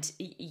and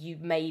you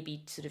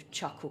maybe sort of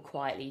chuckle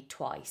quietly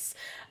twice.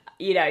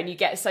 You know, and you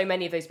get so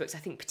many of those books, I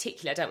think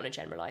particularly, I don't want to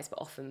generalise, but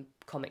often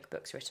comic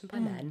books written by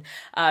men,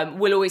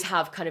 will always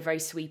have kind of very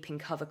sweeping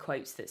cover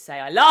quotes that say,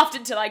 I laughed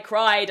until I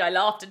cried, I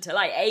laughed until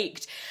I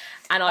ached.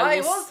 And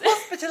I was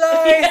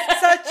hospitalised,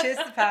 such is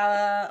the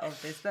power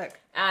of this book.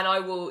 And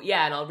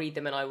I'll read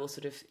them and I will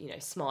sort of,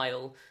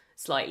 smile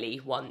slightly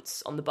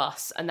once on the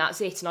bus, and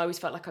that's it. And I always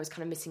felt like I was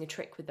kind of missing a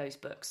trick with those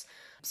books.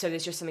 So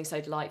there's just something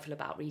so delightful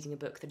about reading a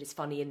book that is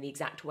funny in the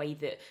exact way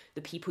that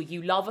the people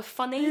you love are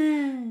funny.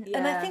 Yeah.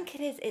 And I think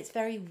it's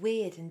very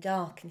weird and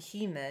dark and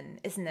human,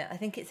 isn't it? I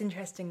think it's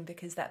interesting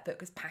because that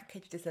book was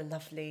packaged as a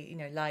lovely,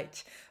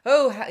 light,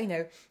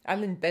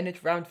 Alan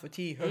Bennett round for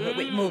tea,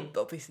 more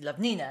obviously Love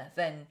Nina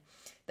than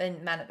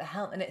Man at the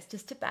Helm. And it's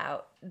just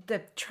about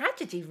the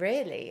tragedy,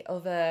 really,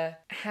 of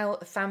how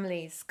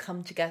families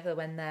come together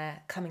when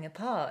they're coming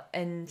apart.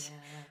 And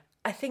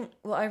I think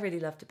what I really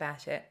loved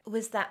about it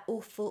was that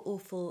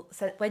awful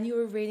sense when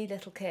you're a really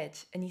little kid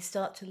and you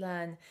start to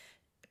learn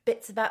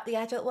bits about the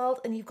adult world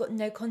and you've got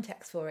no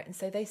context for it, and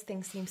so those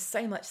things seem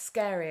so much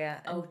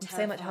scarier and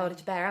so much harder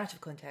to bear out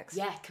of context.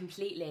 Yeah,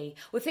 completely.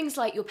 Well, things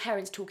like your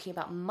parents talking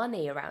about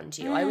money around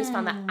you, I always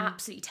found that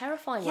absolutely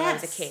terrifying when I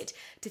was a kid,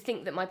 to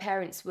think that my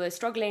parents were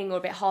struggling or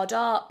a bit hard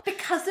up.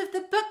 Because of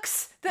the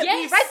books that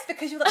we read,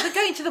 because you're like, we're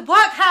going to the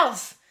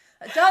workhouse.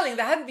 Darling,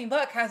 there hadn't been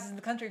workhouses in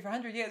the country for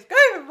 100 years. Go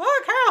to the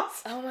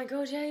workhouse! Oh my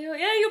God,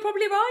 you're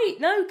probably right.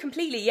 No,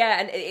 completely, yeah.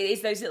 And it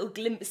is those little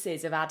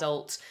glimpses of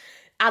adult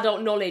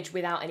knowledge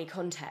without any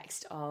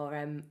context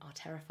are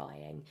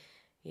terrifying.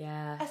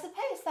 Yeah. I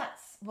suppose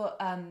that's what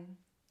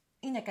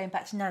going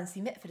back to Nancy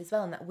Mitford as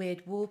well, in that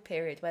weird war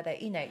period where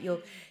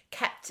you're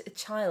kept a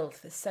child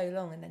for so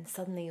long and then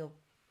suddenly you're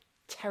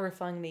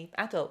terrifyingly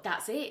adult.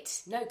 That's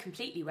it. No,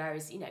 completely.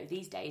 Whereas, you know,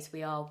 these days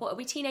we are, what are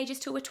we, teenagers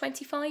till we're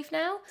 25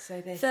 now?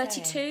 So they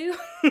 32,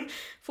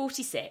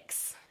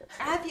 46.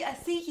 I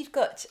see you've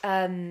got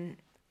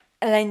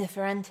Elena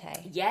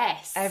Ferrante.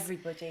 Yes.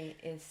 Everybody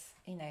is,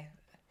 you know,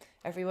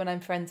 everyone I'm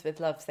friends with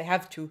loves. They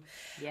have to.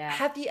 Yeah.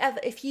 Have you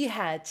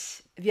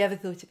ever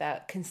thought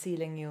about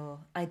concealing your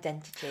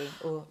identity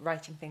or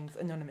writing things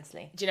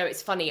anonymously? Do you know,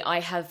 it's funny,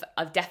 I've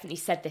definitely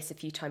said this a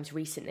few times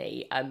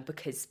recently,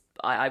 because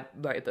I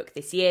wrote a book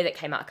this year that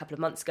came out a couple of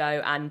months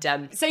ago, and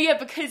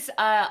because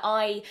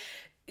I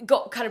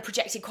got kind of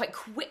projected quite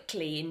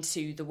quickly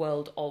into the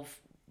world of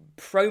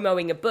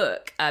promoting a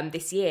book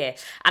this year,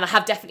 and I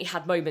have definitely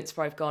had moments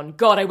where I've gone,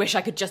 God, I wish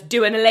I could just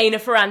do an Elena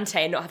Ferrante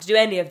and not have to do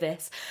any of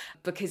this,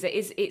 because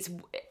it's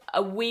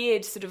a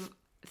weird sort of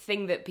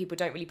thing that people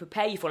don't really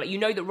prepare you for. Like, you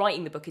know that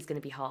writing the book is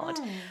going to be hard,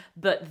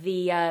 but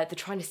the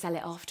trying to sell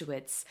it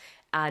afterwards,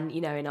 and,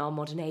 you know, in our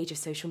modern age of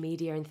social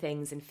media and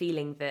things, and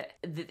feeling that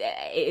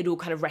it all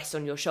kind of rests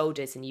on your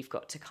shoulders, and you've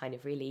got to kind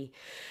of really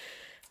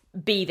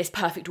be this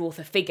perfect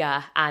author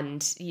figure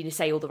and, you know,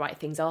 say all the right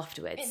things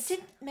afterwards. It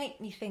did make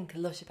me think a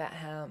lot about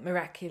how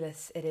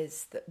miraculous it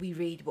is that we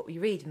read what we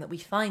read and that we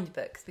find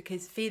books,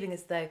 because feeling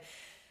as though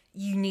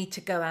you need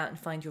to go out and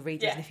find your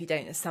readers, and if you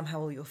don't, it's somehow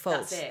all your fault.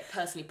 That's it.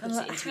 Personally put it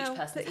into each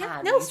person's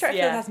hands. Nell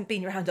Stratfield hasn't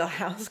been around our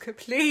house,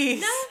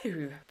 please.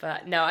 No.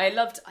 But no, I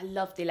loved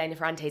the Elena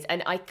Ferrantes,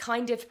 and I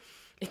kind of,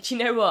 do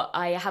you know what?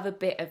 I have a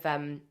bit of,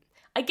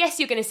 I guess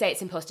you're going to say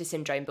it's imposter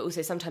syndrome, but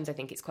also sometimes I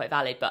think it's quite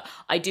valid, but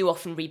I do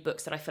often read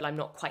books that I feel I'm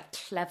not quite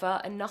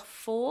clever enough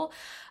for.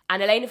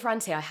 And Elena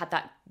Ferrante, I had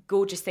that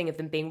gorgeous thing of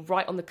them being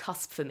right on the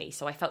cusp for me,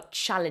 so I felt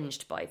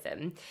challenged by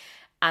them.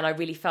 And I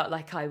really felt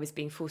like I was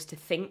being forced to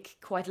think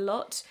quite a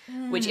lot,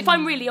 which, if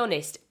I'm really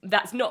honest,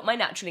 that's not my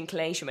natural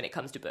inclination when it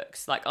comes to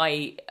books. Like,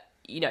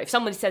 you know, if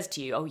someone says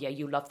to you, oh yeah,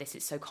 you'll love this,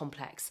 it's so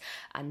complex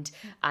and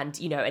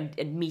you know,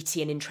 and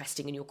meaty and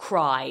interesting, and you'll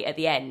cry at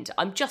the end,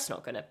 I'm just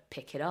not going to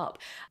pick it up.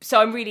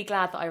 So I'm really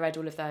glad that I read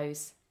all of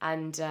those,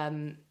 and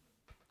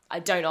I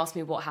don't ask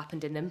me what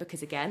happened in them,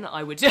 because again,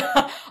 I would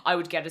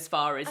get as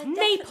far as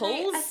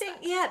Naples. I think,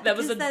 yeah, there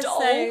was a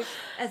doll. So,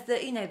 as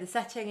the, you know, the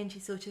setting, and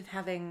she's sort of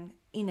having,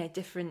 you know,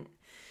 different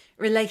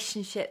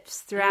relationships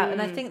throughout,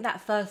 and I think that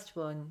first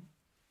one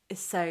is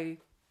so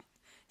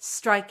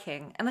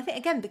striking, and I think,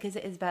 again, because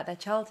it is about their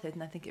childhood,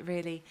 and I think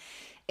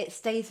it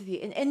stays with you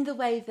in the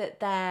way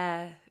that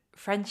their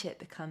friendship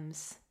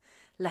becomes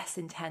less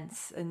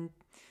intense, and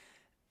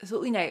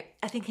so, you know,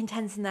 I think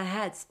intense in their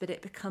heads, but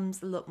it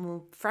becomes a lot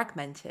more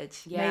fragmented.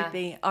 Yeah.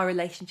 Maybe our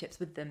relationships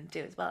with them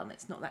do as well, and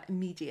it's not that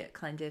immediate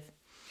kind of.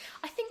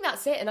 I think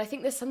that's it, and I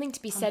think there's something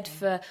to be said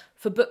for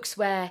books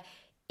where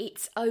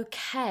it's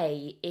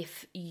okay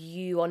if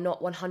you are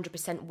not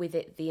 100% with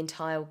it the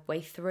entire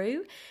way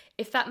through,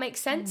 if that makes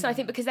sense. So I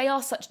think because they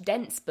are such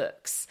dense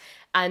books,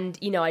 and,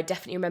 you know, I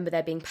definitely remember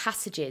there being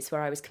passages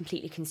where I was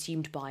completely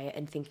consumed by it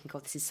and thinking,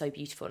 God, this is so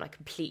beautiful, and I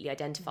completely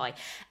identify.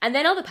 And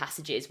then other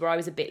passages where I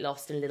was a bit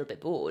lost and a little bit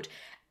bored.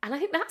 And I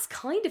think that's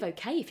kind of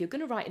okay. If you're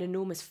going to write an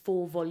enormous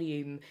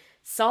 4-volume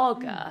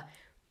saga,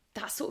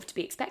 that's sort of to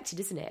be expected,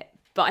 isn't it?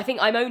 But I think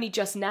I'm only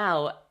just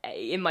now,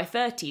 in my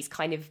 30s,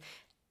 kind of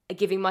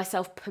giving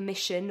myself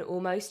permission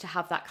almost to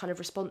have that kind of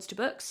response to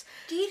books.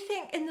 Do you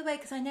think, in the way,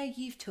 because I know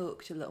you've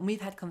talked a lot and we've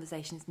had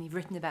conversations and you've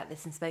written about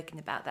this and spoken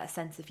about that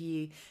sense of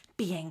you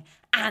being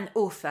an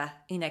author,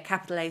 you know,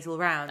 capital A's all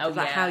round,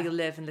 about how you'll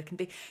live and look and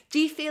be. Do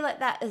you feel like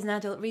that as an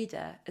adult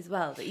reader as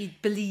well, that you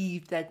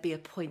believed there'd be a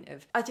point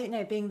of, I don't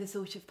know, being the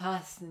sort of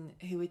person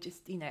who would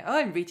just, you know, oh,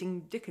 I'm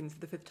reading Dickens for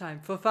the 5th time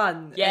for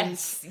fun.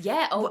 Yes,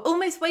 yeah.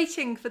 Almost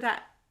waiting for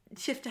that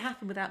shift to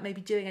happen without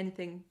maybe doing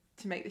anything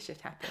to make the shift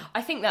happen.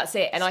 I think that's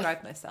it. And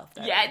Describe myself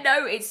there. Yeah,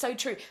 no, it's so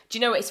true. Do you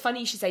know what? It's funny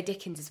you should say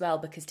Dickens as well,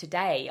 because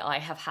today I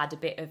have had a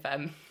bit of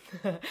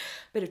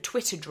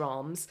Twitter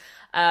dramas.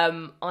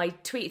 I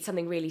tweeted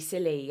something really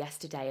silly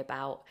yesterday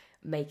about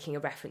making a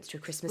reference to A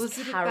Christmas Was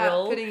it Carol.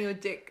 about putting your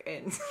dick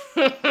in?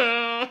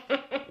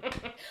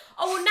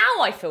 Oh, well,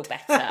 now I feel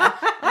better.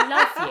 I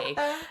love you.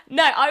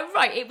 No,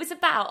 it was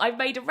about, I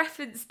made a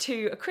reference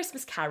to A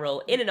Christmas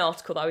Carol in an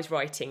article that I was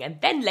writing,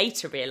 and then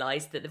later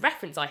realised that the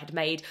reference I had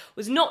made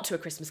was not to A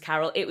Christmas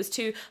Carol, it was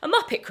to A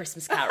Muppet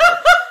Christmas Carol.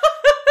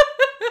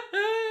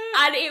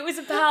 And it was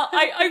about,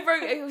 I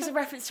wrote, it was a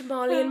reference to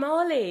Marley and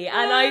Marley,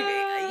 and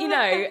I, you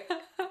know,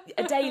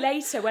 a day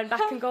later went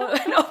back and gone,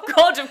 oh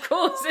God, of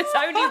course, there's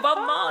only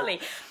one Marley.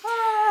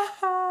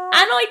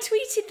 And I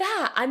tweeted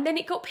that, and then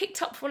it got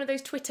picked up for one of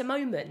those Twitter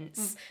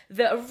moments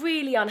that are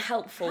really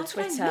unhelpful. How did I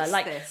Twitter, miss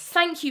like, this?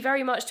 Thank you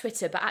very much,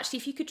 Twitter, but actually,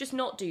 if you could just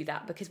not do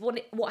that, because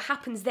what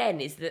happens then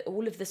is that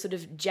all of the sort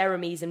of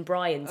Jeremys and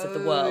Bryans of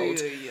the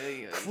world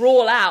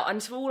crawl out,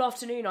 and so all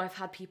afternoon I've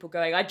had people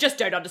going, I just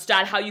don't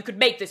understand how you could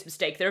make this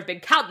mistake. There have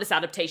been countless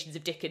adaptations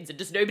of Dickens, and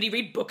does nobody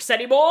read books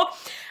anymore?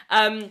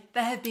 There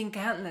have been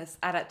countless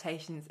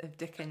adaptations of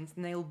Dickens,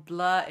 and they all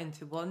blur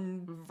into one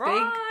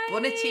big,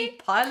 bonity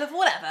pile of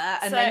whatever,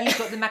 and then then you've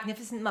got the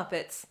magnificent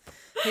Muppets,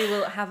 who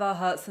will have our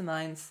hearts and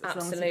minds as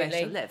long as we both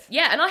shall live.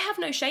 Yeah, and I have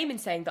no shame in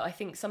saying that I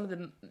think some of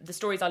the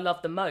stories I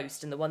love the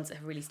most and the ones that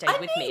have really stayed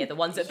with me are the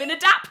ones that have been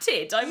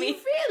adapted. I mean,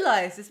 you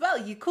realise as well,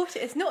 you caught it.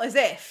 It's not as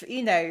if,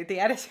 the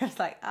editor was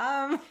like,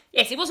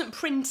 Yes, it wasn't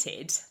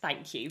printed,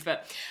 thank you.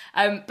 But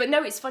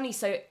no, it's funny.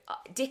 So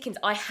Dickens,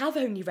 I have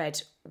only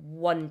read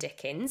one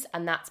Dickens,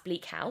 and that's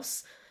Bleak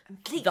House.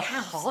 Bleak the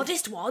House,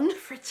 hardest one.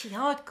 Pretty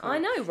hardcore. I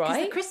know, right?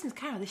 Because the Christmas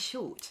Carol is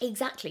short.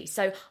 Exactly.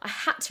 So I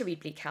had to read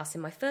Bleak House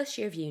in my first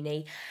year of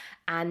uni,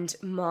 and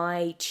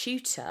my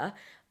tutor,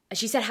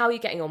 she said, "How are you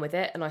getting on with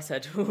it?" And I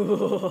said,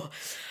 "Oh."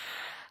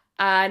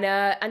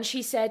 And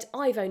she said,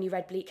 "I've only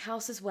read Bleak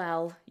House as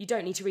well. You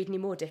don't need to read any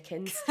more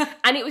Dickens."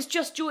 And it was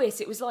just joyous.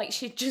 It was like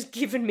she'd just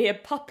given me a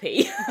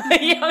puppy.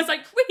 I was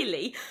like,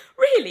 really?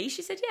 Really?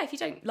 She said, "Yeah, if you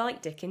don't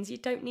like Dickens, you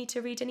don't need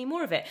to read any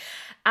more of it."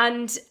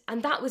 And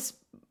that was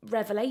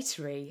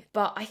revelatory.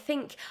 But I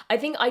think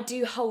I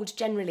do hold,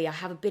 generally, I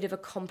have a bit of a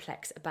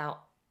complex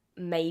about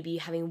maybe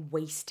having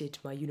wasted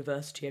my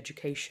university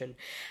education.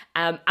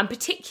 And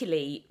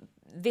particularly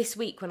this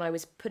week when I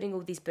was putting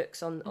all these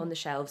books on the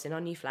shelves in our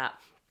new flat,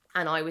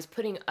 and I was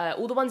putting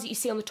all the ones that you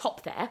see on the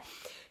top there.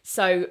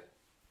 So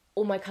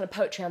all my kind of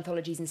poetry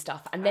anthologies and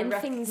stuff. And then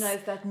things...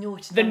 that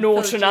the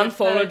Norton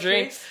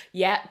Anthology.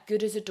 Yeah,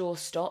 Good as a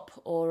Doorstop,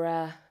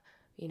 or,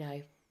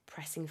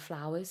 Pressing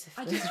Flowers.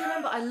 I just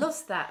remember I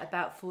lost that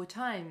about 4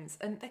 times,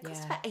 and they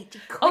cost about 80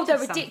 quid. Oh, they're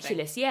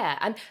ridiculous, yeah.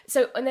 And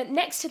then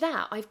next to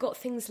that, I've got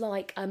things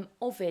like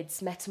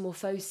Ovid's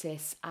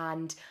Metamorphosis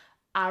and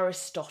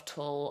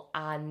Aristotle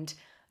and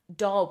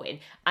Darwin.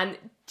 And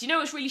do you know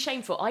what's really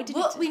shameful?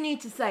 What we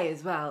need to say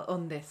as well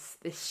on this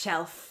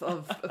shelf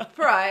of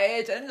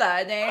pride and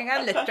learning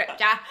and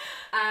literature.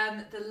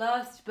 The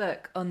last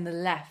book on the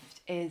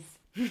left is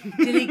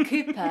Jilly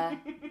Cooper.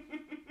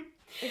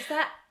 Is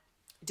that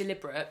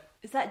deliberate?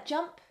 Is that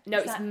Jump? No,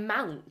 it's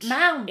Mount.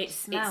 Mount.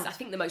 It's I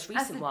think the most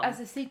recent one. As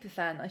a super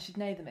fan, I should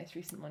know the most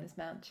recent one is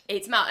Mount.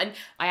 It's Mount, and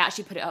I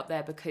actually put it up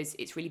there because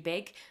it's really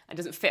big and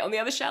doesn't fit on the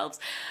other shelves.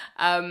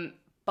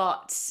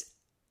 But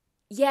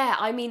yeah,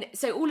 I mean,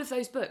 so all of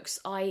those books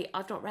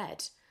I've not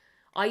read.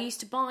 I used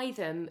to buy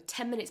them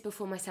 10 minutes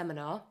before my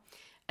seminar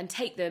and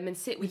take them and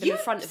sit with them in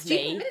front of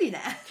me. You're a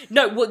millionaire.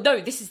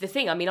 No, this is the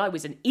thing. I mean, I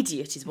was an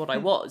idiot is what I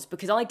was,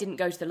 because I didn't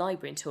go to the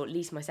library until at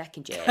least my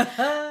second year.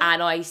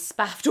 And I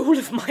spaffed all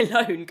of my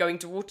loan going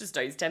to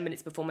Waterstones 10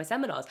 minutes before my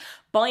seminars,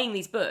 buying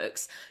these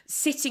books,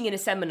 sitting in a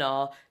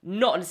seminar,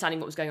 not understanding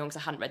what was going on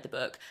because I hadn't read the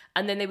book.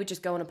 And then they would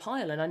just go on a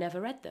pile and I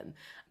never read them.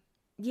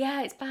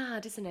 Yeah, it's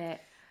bad, isn't it?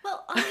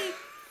 Well, I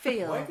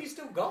feel... Why have you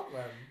still got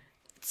them?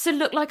 To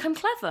look like I'm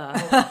clever.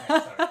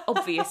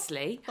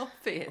 Obviously.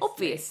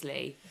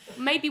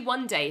 Maybe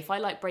one day, if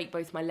I break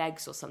both my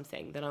legs or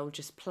something, then I will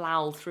just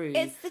plough through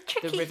the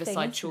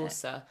Riverside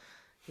Chaucer.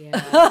 Yeah.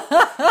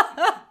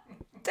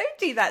 Don't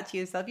do that to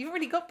yourself. You've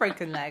already got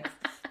broken legs.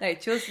 No,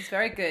 Chaucer's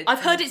very good. I've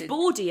heard it's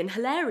bawdy and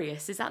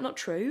hilarious. Is that not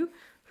true?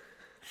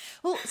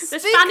 Well,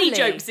 there's fanny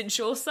jokes in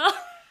Chaucer.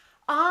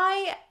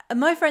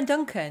 My friend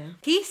Duncan,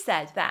 he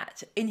said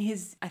that in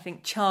his, I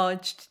think,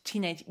 charged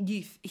teenage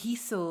youth, he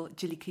saw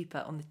Jilly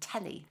Cooper on the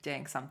telly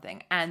doing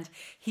something, and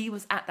he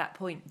was at that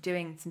point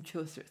doing some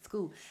Chaucer at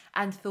school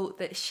and thought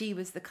that she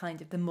was the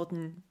kind of the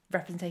modern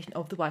representation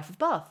of the wife of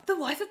Bath. The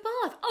wife of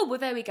Bath. Oh, well,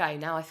 there we go.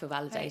 Now I feel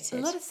validated.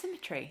 A lot of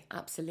symmetry.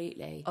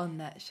 Absolutely. On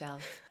that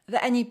shelf. Are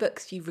there any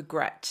books you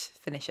regret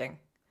finishing?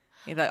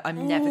 You're like,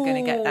 I'm never going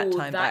to get that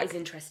time back. That is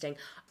interesting.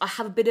 I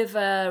have a bit of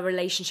a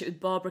relationship with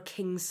Barbara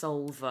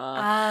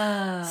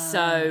Kingsolver.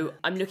 So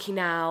I'm looking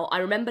now. I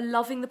remember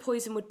loving the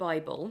Poisonwood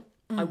Bible.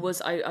 I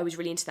was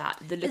really into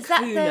that. The Lacuna, is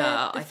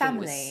that the I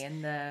family think was,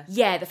 in the...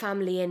 Yeah, the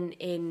family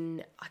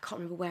in I can't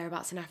remember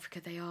whereabouts in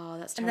Africa they are.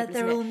 That's terrible. And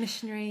they're all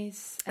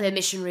missionaries. They're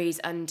missionaries,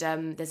 and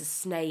there's a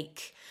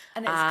snake.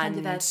 And it's kind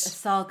of a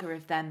saga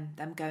of them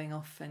going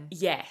off and...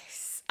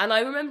 Yes. And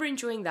I remember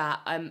enjoying that.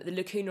 The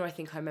Lacuna, I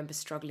think I remember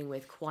struggling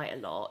with quite a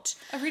lot.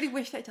 I really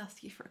wish they'd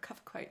ask you for a cover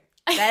quote.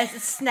 There's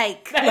a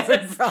snake.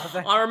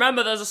 I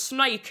remember there's a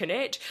snake in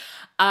it.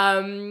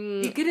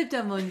 You could have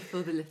done one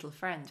for The Little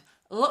Friend.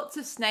 Lots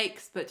of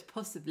snakes, but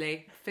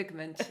possibly a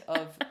figment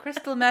of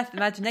crystal meth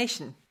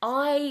imagination.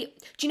 Do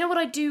you know what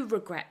I do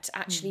regret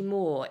actually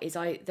more is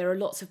there are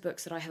lots of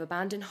books that I have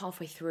abandoned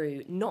halfway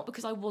through, not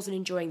because I wasn't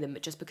enjoying them,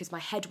 but just because my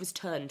head was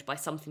turned by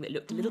something that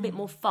looked a little bit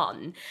more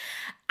fun,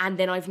 and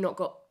then I've not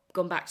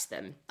gone back to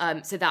them.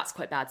 So that's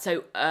quite bad.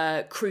 So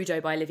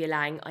Crudo by Olivia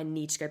Laing, I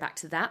need to go back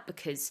to that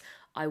because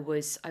I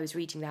was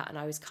reading that and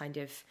I was kind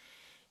of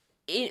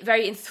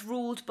very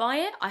enthralled by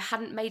it. I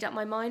hadn't made up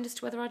my mind as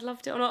to whether I'd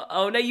loved it or not.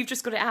 Oh no, you've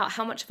just got it out.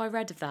 How much have I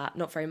read of that?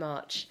 Not very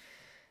much.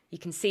 You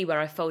can see where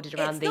I folded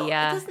around the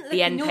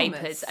end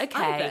papers.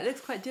 Okay, either. It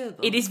looks quite doable.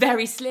 It is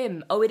very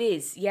slim. Oh, it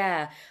is.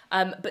 Yeah.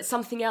 But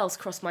something else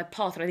crossed my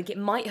path, and I think it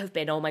might have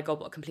been. Oh my God,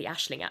 what a complete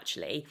Ashling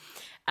actually.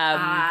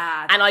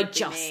 And I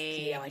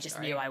just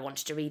knew I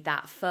wanted to read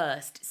that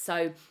first.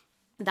 So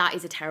that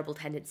is a terrible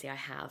tendency I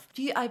have.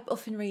 I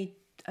often read.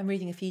 I'm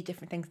reading a few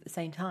different things at the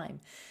same time,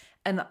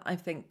 and I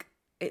think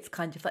it's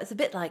kind of it's a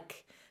bit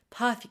like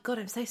perfect. God,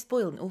 I'm so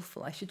spoiled and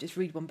awful. I should just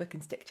read one book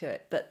and stick to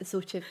it. But the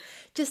sort of,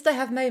 just I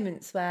have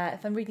moments where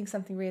if I'm reading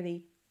something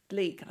really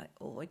bleak,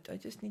 I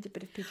just need a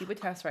bit of P.G.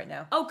 Wodehouse right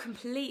now. Oh,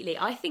 completely.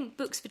 I think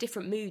books for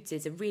different moods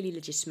is a really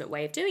legitimate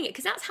way of doing it,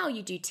 because that's how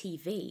you do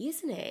TV,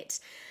 isn't it?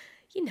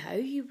 You know,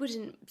 you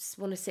wouldn't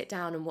want to sit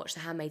down and watch The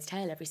Handmaid's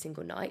Tale every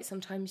single night.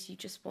 Sometimes you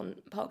just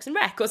want Parks and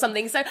Rec or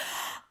something. So,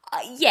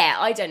 yeah,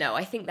 I don't know.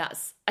 I think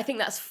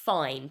that's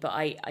fine, but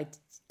I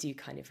do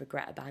kind of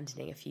regret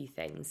abandoning a few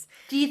things.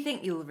 Do you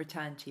think you'll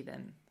return to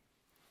them?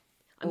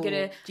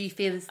 Do you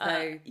feel as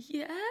though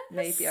yes,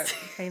 maybe I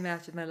came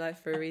out of my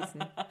life for a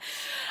reason?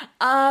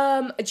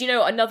 Do you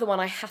know another one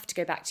I have to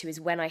go back to is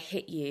When I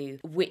Hit You,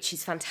 which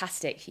is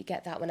fantastic. You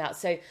get that one out.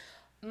 So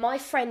my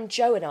friend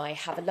Jo and I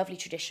have a lovely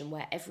tradition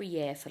where every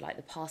year for like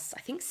the past, I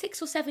think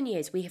 6 or 7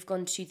 years, we have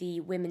gone to the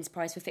Women's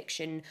Prize for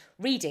Fiction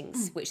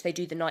readings, which they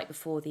do the night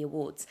before the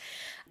awards.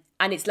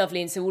 And it's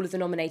lovely. And so all of the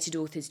nominated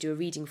authors do a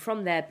reading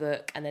from their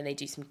book, and then they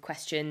do some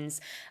questions,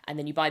 and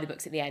then you buy the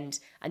books at the end.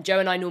 And Jo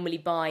and I normally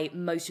buy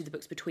most of the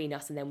books between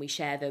us, and then we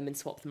share them and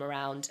swap them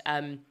around,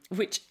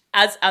 which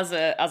as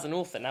an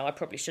author now, I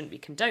probably shouldn't be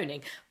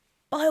condoning.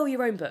 Buy all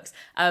your own books.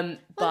 But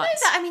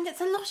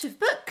it's a lot of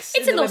books.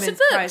 It's a lot of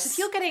books. Prize. If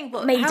you're getting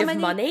made of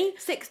money,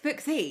 6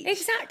 books each.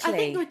 Exactly. I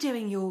think you're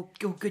doing your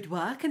good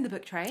work in the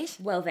book trade.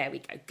 Well, there we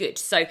go. Good.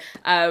 So,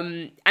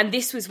 and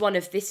this was one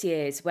of this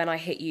year's When I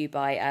Hit You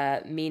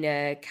by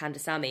Mina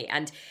Kandasamy,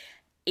 and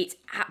it's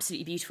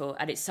absolutely beautiful,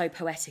 and it's so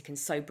poetic and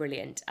so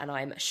brilliant. And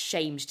I'm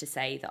ashamed to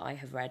say that I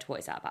have read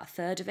about a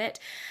third of it.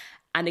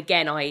 And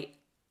again, I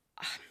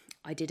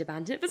did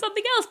abandon it for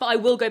something else, but I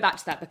will go back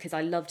to that because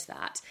I loved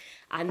that.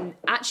 And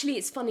actually,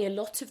 it's funny, a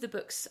lot of the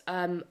books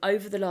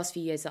over the last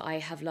few years that I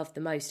have loved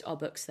the most are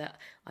books that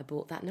I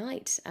bought that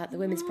night at the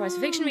Women's Prize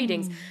for Fiction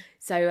readings.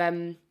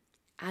 So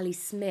Ali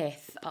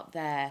Smith up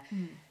there.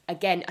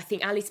 Again, I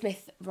think Ali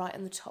Smith right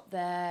on the top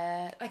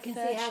there. I can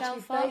see How to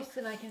Be Both,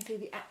 and I can see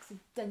The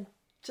Accidental.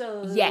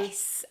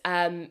 Yes.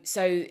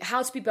 So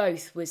How to Be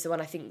Both was the one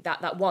I think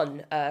that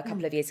won a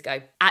couple of years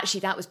ago.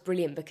 Actually, that was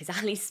brilliant because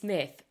Ali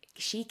Smith,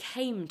 she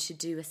came to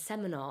do a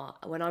seminar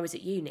when I was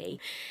at uni.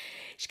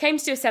 She came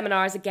to do a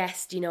seminar as a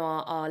guest. You know,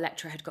 our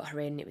lecturer had got her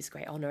in. It was a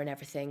great honour and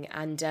everything.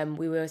 And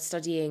we were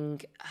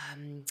studying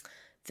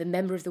The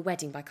Member of the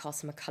Wedding by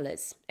Carson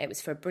McCullers. It was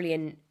for a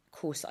brilliant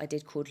course that I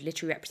did called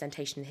Literary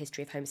Representation in the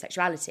History of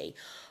Homosexuality,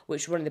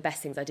 which was one of the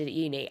best things I did at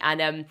uni.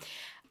 And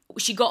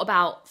she got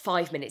about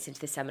 5 minutes into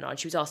the seminar and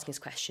she was asking us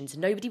questions,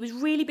 and nobody was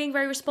really being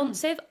very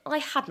responsive. I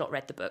had not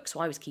read the book,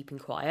 so I was keeping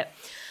quiet.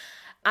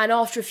 And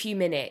after a few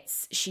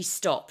minutes, she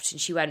stopped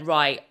and she went,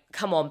 right,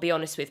 come on, be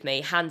honest with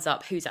me. Hands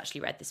up, who's actually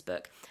read this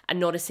book? And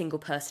not a single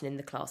person in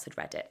the class had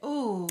read it.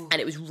 Ooh.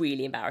 And it was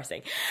really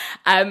embarrassing.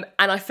 And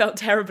I felt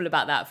terrible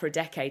about that for a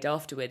decade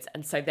afterwards.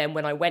 And so then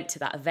when I went to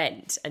that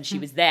event and she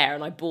was there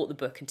and I bought the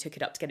book and took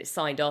it up to get it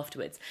signed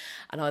afterwards,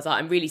 and I was like,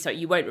 I'm really sorry,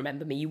 you won't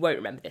remember me, you won't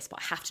remember this, but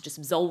I have to just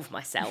absolve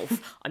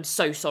myself. I'm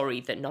so sorry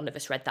that none of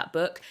us read that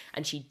book.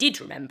 And she did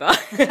remember.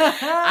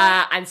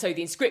 And so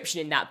the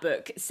inscription in that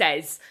book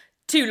says,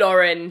 to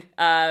Lauren,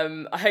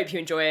 I hope you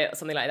enjoy it, or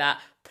something like that.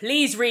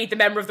 Please read The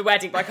Member of the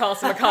Wedding by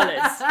Carson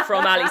McCullers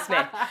from Ali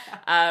Smith.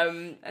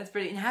 That's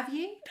brilliant. Have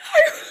you?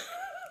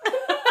 No,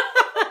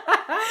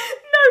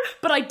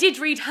 but I did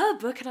read her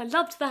book and I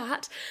loved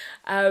that.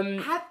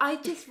 I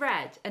just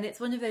read, and it's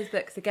one of those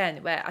books,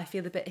 again, where I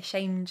feel a bit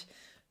ashamed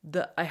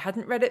that I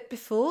hadn't read it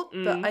before,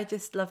 but I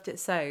just loved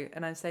it so,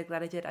 and I'm so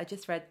glad I did. I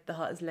just read The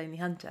Heart is a Lonely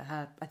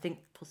Hunter, I think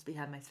possibly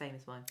her most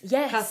famous one.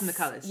 Yes. Carson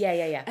McCullers.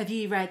 Yeah. Have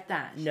you read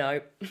that?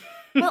 No.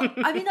 Well,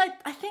 I mean,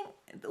 I think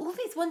all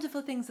these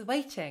wonderful things are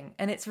waiting,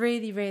 and it's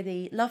really,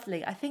 really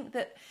lovely. I think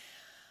that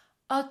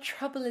our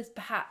trouble is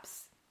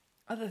perhaps,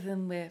 other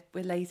than we're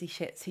lazy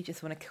shits who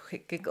just want a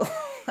quick giggle,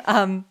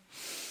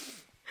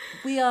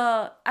 we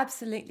are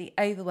absolutely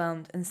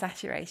overwhelmed and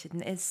saturated,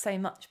 and it is so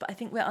much, but I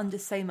think we're under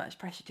so much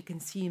pressure to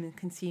consume and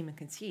consume and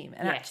consume.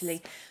 And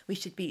actually, we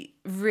should be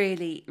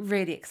really,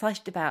 really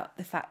excited about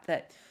the fact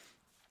that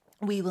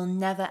we will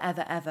never,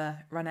 ever, ever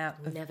run out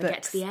of never books.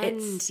 Get to the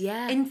end, it's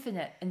yeah.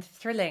 infinite and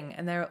thrilling,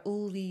 and there are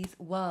all these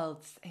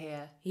worlds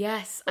here.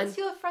 Yes. What's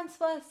your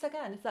François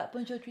Sagan? Is that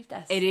Bonjour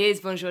Tristesse? It is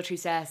Bonjour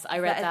Tristesse. I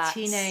read that. A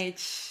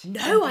teenage...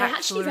 No, I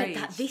actually read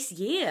that this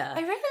year.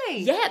 Oh,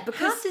 really? Yeah, because...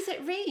 How does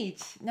it read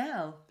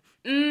now?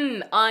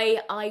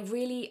 I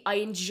really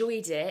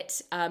enjoyed it,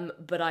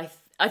 but I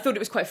thought it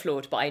was quite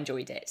flawed, but I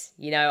enjoyed it.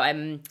 You know,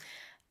 I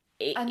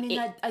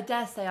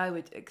dare say I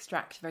would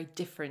extract very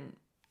different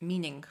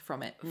meaning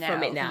from it now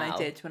than I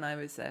did when I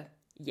was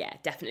yeah,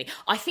 definitely.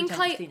 I think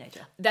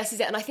teenager. This is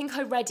it, and I think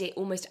I read it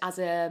almost as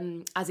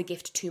a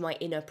gift to my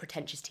inner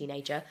pretentious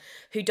teenager,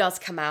 who does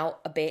come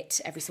out a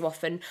bit every so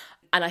often.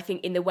 And I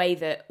think in the way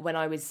that when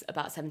I was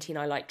about 17,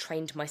 I like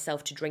trained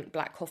myself to drink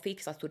black coffee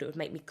because I thought it would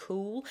make me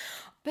cool.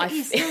 But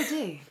you still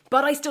do.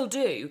 But I still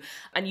do.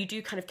 And you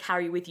do kind of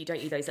carry with you,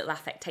 don't you, those little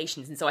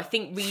affectations. And so I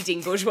think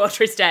reading Bourgeois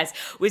Tristesse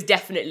was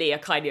definitely a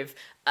kind of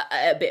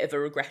a bit of a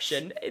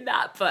regression in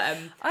that. But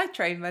I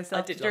trained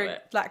myself to drink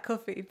black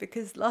coffee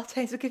because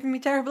lattes were giving me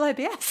terrible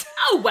IBS.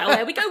 Oh, well,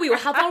 there we go. We all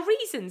have our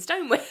reasons,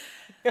 don't we?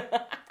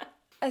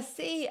 I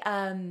see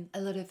a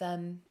lot of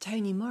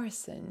Toni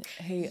Morrison,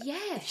 who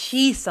Yes.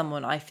 she's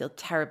someone I feel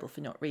terrible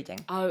for not reading.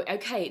 Oh,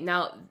 okay.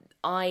 Now,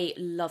 I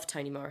love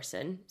Toni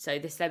Morrison. So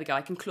there we go.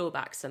 I can claw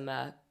back some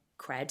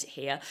cred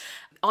here.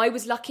 I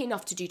was lucky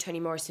enough to do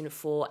Toni Morrison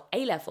for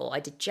A-level. I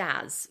did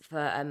jazz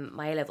for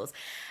my A-levels.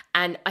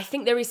 And I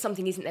think there is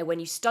something, isn't there, when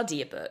you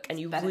study a book and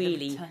you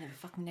really... Than Return of a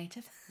Fucking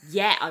Native.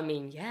 Yeah, I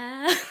mean,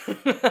 yeah.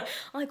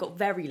 I got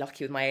very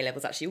lucky with my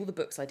A-levels, actually. All the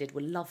books I did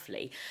were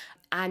lovely.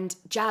 And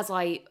jazz,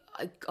 I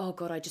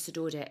just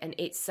adored it. And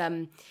it's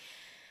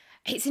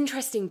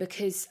interesting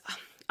because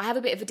I have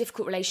a bit of a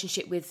difficult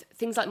relationship with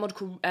things like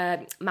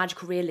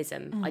magical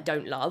realism. I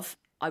don't love.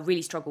 I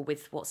really struggle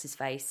with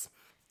what's-his-face?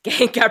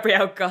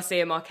 Gabriel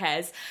Garcia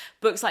Marquez.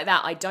 Books like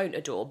that I don't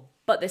adore.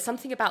 But there's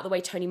something about the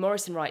way Toni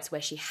Morrison writes where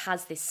she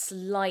has this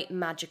slight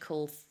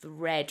magical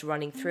thread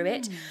running through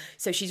it.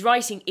 So she's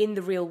writing in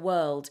the real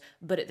world,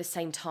 but at the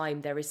same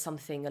time there is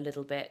something a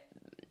little bit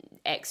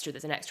extra.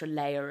 There's an extra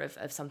layer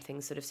of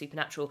something sort of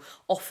supernatural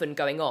often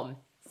going on.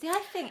 See,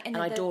 I think in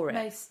the adore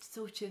most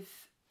sort of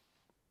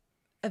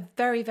a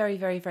very, very,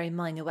 very, very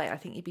minor way, I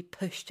think you'd be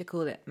pushed to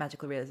call it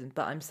magical realism,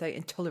 but I'm so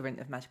intolerant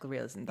of magical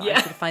realism that I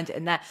sort of find it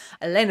in there.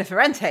 Elena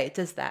Ferrante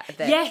does that a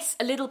bit. Yes,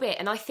 a little bit.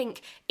 And I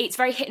think it's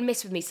very hit and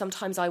miss with me.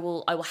 Sometimes I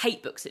will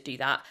hate books that do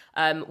that.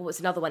 What was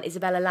another one?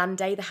 Isabella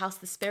Landé, The House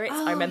of the Spirits.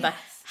 I remember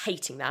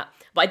hating that.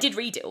 But I did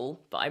read it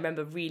all, but I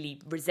remember really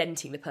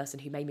resenting the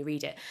person who made me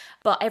read it.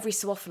 But every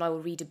so often I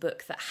will read a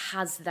book that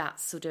has that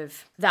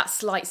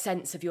slight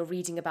sense of you're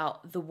reading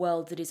about the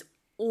world that is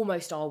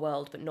almost our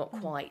world, but not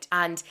quite.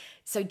 And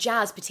so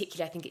jazz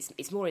particularly, I think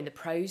it's more in the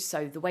prose.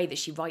 So the way that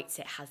she writes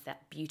it has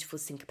that beautiful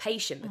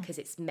syncopation because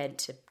it's meant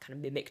to kind of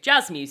mimic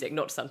jazz music,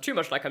 not to sound too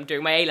much like I'm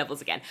doing my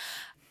A-levels again.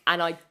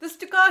 And the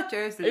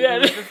staccatos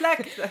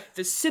reflect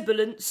the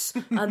sibilants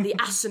and the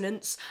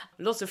assonance,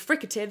 lots of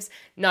fricatives.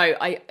 No,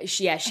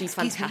 she's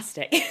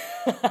fantastic.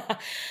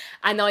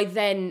 And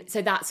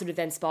so that sort of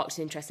then sparked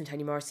an interest in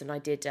Toni Morrison. I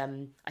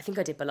think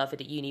I did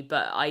Beloved at uni,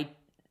 but I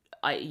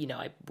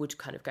would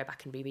kind of go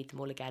back and reread them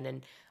all again,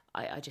 and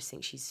I just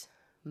think she's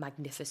a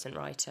magnificent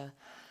writer.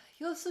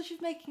 You're sort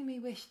of making me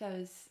wish there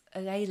was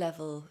an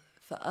A-level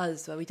for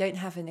us where we don't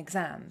have an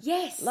exam.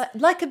 Yes.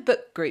 Like a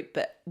book group,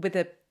 but with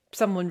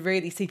someone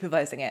really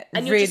supervising it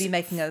and really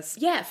making us...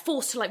 Yeah,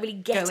 forced to really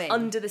get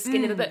under the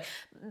skin of a book.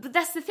 But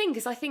that's the thing,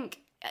 because I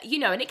think...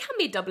 and it can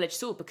be a double-edged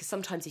sword because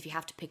sometimes if you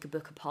have to pick a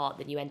book apart,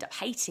 then you end up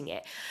hating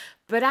it.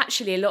 But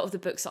actually, a lot of the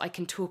books that I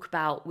can talk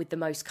about with the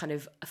most kind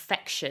of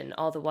affection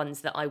are the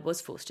ones that I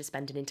was forced to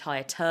spend an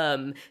entire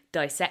term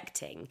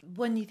dissecting.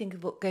 When you think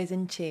of what goes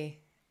into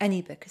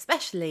any book,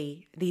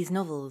 especially these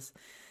novels,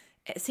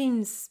 it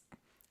seems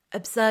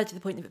absurd to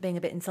the point of it being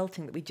a bit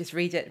insulting that we just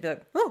read it and be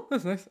like, oh,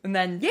 that's nice, and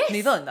then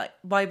move on. Like,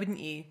 why wouldn't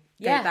you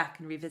go back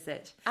and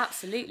revisit?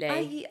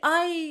 Absolutely.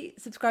 I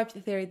subscribe to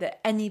the theory that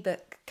any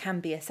book can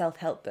be a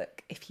self-help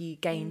book if you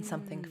gain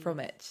something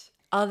from it.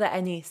 Are there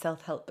any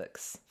self-help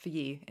books for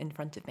you in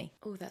front of me?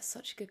 Oh, that's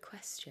such a good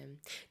question.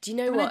 Do you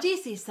know what? I do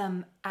see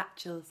some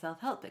actual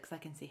self-help books. I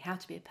can see How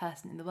to Be a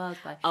Person in the World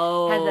by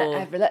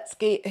Heather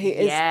Everletsky, who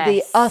is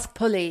the Ask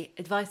Polly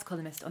advice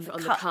columnist on The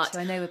Cut,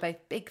 who I know we're both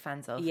big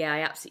fans of. Yeah,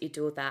 I absolutely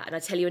adore that. And I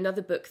tell you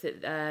another book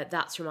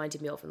that's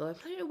reminded me of, and I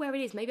don't know where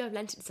it is, maybe I've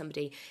lent it to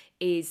somebody,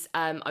 is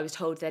I Was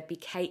Told There'd Be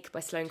Cake by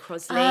Sloane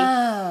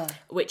Crosley,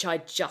 which I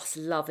just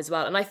love as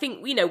well. And I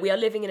think, we are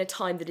living in a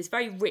time that is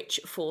very rich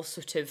for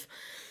sort of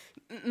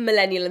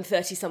millennial and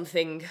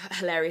 30-something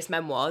hilarious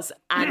memoirs,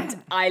 and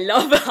I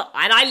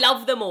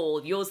love them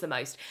all. Yours the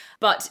most.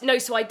 But no,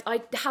 so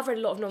I have read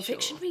a lot of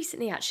non-fiction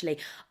recently, actually.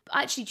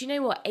 Actually, do you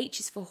know what? H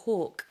is for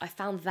Hawk. I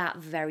found that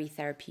very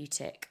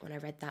therapeutic when I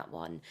read that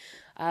one.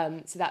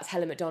 So that's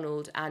Helen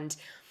MacDonald, and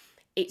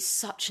it's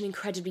such an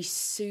incredibly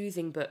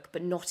soothing book,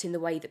 but not in the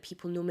way that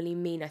people normally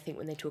mean, I think,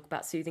 when they talk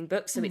about soothing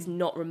books. So it's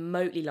not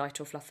remotely light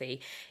or fluffy.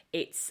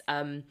 It's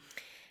a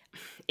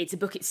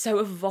book, it's so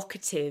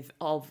evocative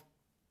of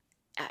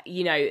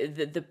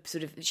the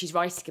sort of, she's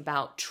writing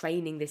about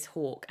training this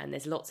hawk, and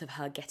there's lots of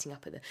her getting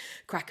up at the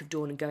crack of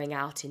dawn and going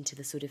out into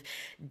the sort of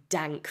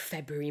dank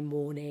February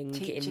morning.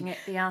 Teaching it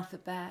the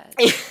alphabet.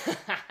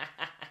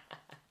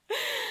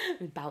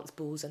 With bounce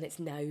balls on its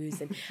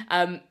nose.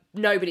 And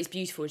no, but it's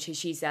beautiful.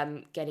 She's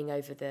getting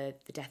over the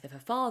death of her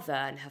father,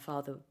 and her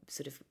father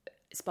sort of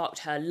sparked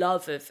her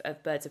love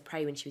of birds of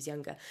prey when she was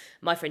younger.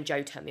 My friend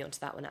Jo turned me onto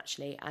that one,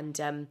 actually. And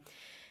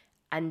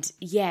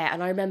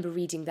I remember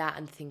reading that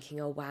and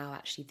thinking, oh, wow,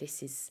 actually,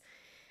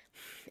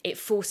 it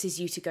forces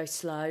you to go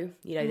slow.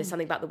 There's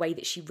something about the way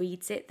that she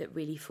reads it that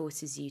really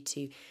forces you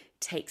to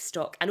take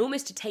stock and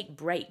almost to take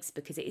breaks,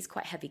 because it is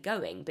quite heavy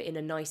going, but in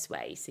a nice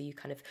way. So you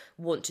kind of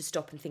want to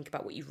stop and think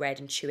about what you've read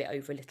and chew it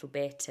over a little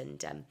bit.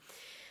 And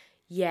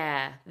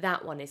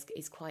that one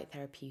is quite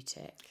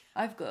therapeutic.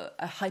 I've got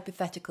a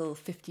hypothetical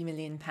 £50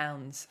 million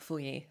for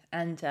you,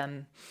 and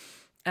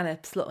a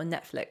slot on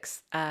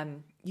Netflix.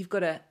 You've got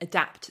to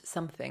adapt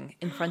something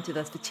in front of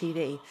us for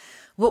TV.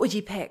 What would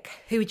you pick?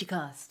 Who would you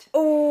cast?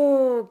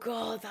 Oh,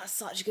 God, that's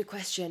such a good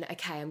question.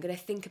 Okay, I'm going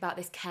to think about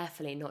this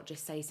carefully, not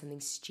just say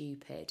something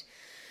stupid.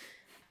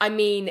 I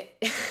mean...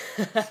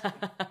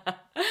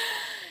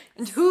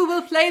 And who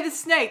will play the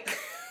snake?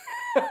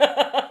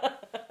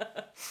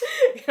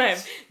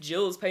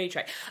 Jules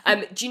Ponytrain.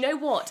 Do you know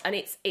what? And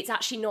it's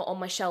actually not on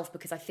my shelf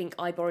because I think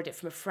I borrowed it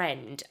from a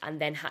friend and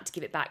then had to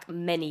give it back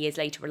many years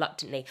later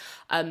reluctantly.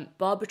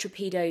 Barbara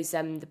Trapido's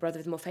The Brother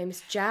of the More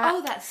Famous Jack.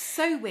 Oh, that's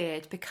so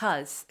weird,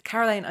 because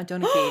Caroline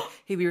O'Donoghue,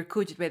 who we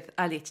recorded with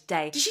earlier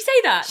today... Did she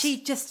say that?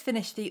 She just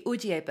finished the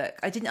audiobook.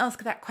 I didn't ask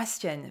her that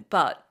question,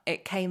 but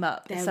it came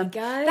up. There we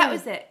go. That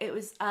was it.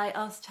 I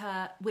asked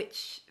her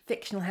which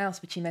fictional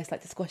house would she most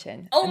like to squat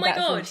in. Oh my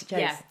God.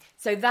 Yeah.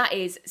 So that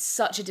is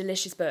such a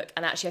delicious book,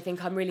 and actually I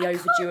think I'm really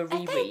overdue a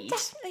reread.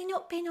 It's definitely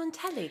not been on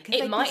telly.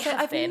 It might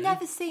have been. I've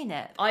never seen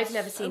it. I've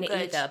never seen it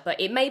either, but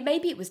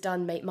maybe it was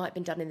done, might have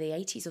been done in the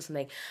 80s or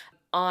something.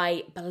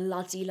 I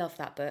bloody love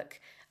that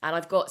book. And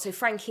I've got, so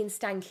Frankie and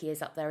Stanky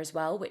is up there as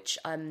well, which,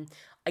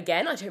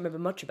 again, I don't remember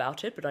much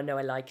about it, but I know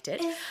I liked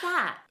it. Is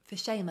that, for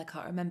shame I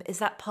can't remember, is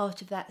that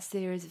part of that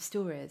series of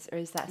stories, or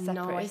is that separate?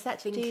 No, I is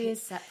that think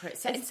it's separate.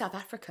 Set in South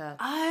Africa.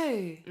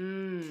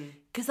 Oh.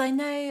 Because I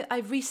know I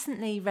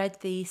recently read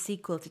the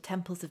sequel to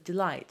Temples of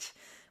Delight,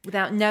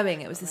 without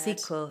knowing it was a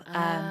sequel.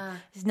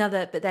 There's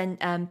another, but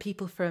then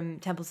people from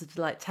Temples of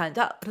Delight turned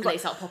up. They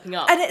start popping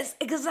up. And it's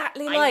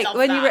exactly like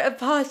when you're at a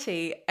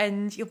party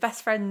and your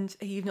best friend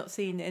who you've not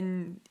seen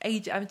in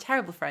ages. I'm a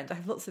terrible friend. I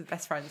have lots of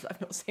best friends that I've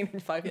not seen in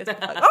 5 years. I'm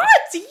like, oh,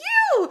 it's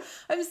you!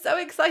 I'm so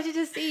excited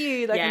to see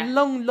you. Like a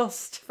long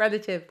lost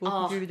relative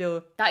walking through the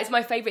door. That is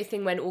my favourite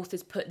thing, when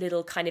authors put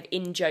little kind of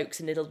in-jokes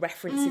and little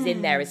references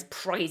in there as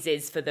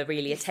prizes for the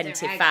really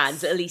attentive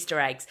fans, little Easter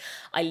eggs.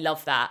 I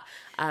love that.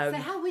 So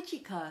how would you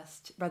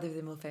cast Brother of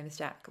the More Famous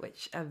Jack,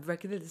 which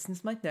regular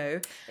listeners might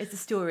know, is a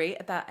story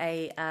about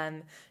a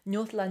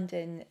North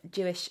London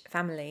Jewish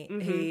family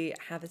who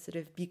have a sort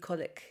of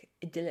bucolic,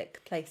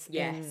 idyllic place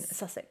in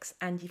Sussex.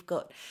 And you've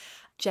got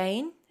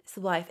Jane, it's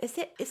the wife.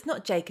 It's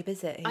not Jacob,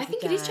 is it? I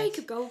think it is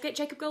Jacob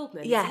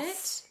Goldman, yes. Isn't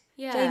it?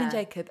 Yeah. Jane and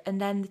Jacob.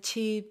 And then the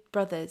two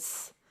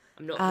brothers.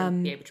 I'm not going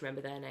to be able to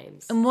remember their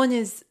names. And one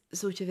is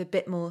sort of a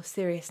bit more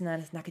serious and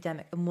earnest and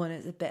academic, and one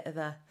is a bit of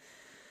a...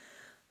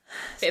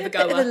 Bit of a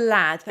goer. Bit of a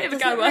lad. But it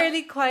doesn't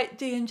really quite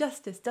do him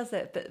justice, does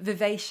it? But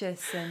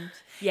vivacious, and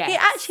he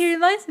actually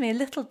reminds me a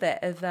little bit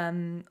of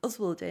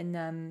Oswald in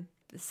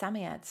the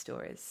Samiad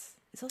stories.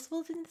 Is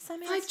Oswald in the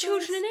Samiad 5 stories?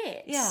 Children in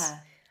It? Yeah.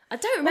 I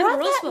don't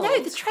remember Oswald.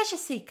 No, the Treasure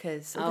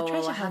Seekers. Or the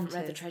Treasure I haven't Hunters.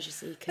 read the Treasure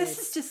Seekers. This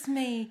is just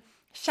me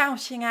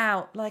shouting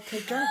out like a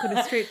drunk on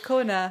a street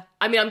corner.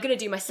 I mean, I'm going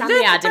to do my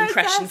Samiad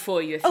impression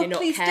for you if you're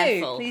not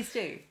careful. Please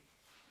do.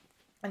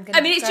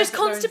 I mean, it's just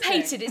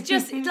constipated. It's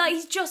just like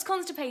he's just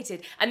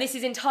constipated, and this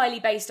is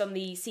entirely based on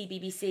the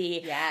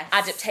CBBC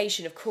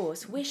adaptation, of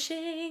course.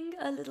 Wishing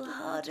a little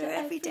harder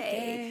every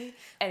day.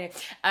 Anyway,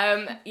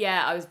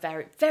 I was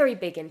very, very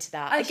big into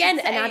that. Again,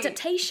 an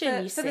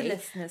adaptation. For the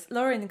listeners,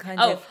 Lauren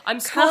I'm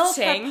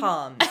squatting. Her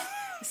palms,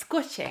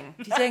 squatting.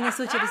 She's doing a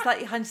sort of a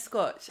slightly hunched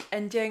squat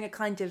and doing a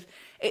kind of.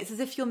 It's as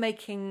if you're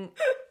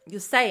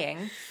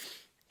saying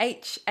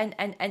H N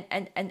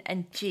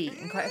G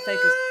in quite a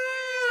focus.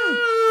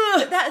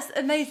 But that's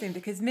amazing,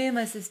 because me and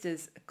my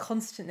sisters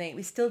constantly,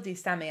 we still do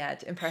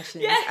Samiad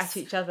impressions at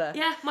each other.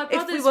 Yeah, my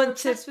brothers if we want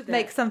to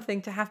make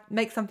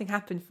something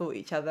happen for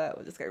each other,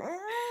 we'll just go.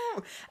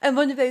 And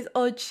one of those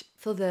odds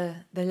for the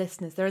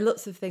listeners, there are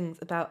lots of things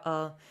about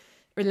our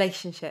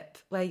relationship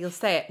where you'll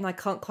say it and I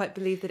can't quite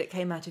believe that it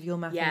came out of your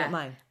mouth and not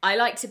mine. I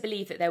like to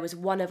believe that there was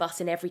one of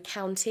us in every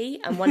county,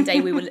 and one day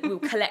we will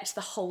collect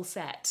the whole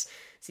set.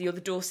 So you're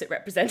the Dorset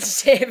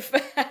representative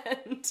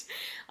and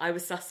I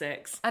was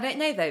Sussex. I don't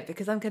know though,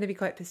 because I'm going to be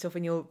quite pissed off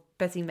when you're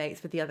busy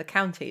mates with the other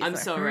counties. I'm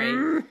sorry.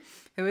 Who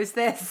is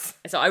this?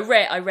 So I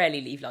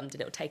rarely leave London.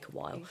 It'll take a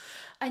while.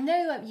 I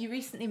know you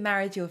recently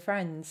married your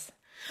friends.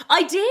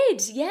 I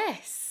did,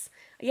 yes.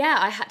 Yeah,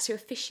 I had to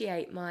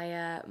officiate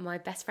my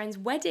best friend's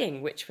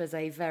wedding, which was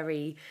a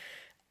very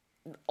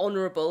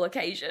honourable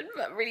occasion,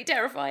 but really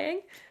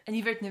terrifying. And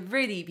you've written a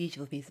really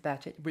beautiful piece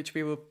about it, which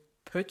we will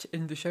put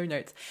in the show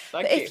notes.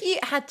 Thank you. If you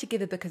had to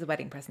give a book as a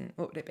wedding present,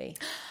 what would it be?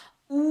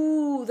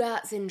 Ooh,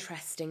 that's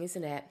interesting,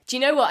 isn't it? Do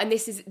you know what? And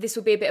this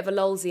will be a bit of a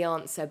lolsy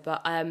answer,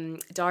 but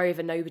Diary of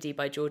a Nobody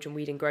by Georgian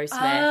Weedon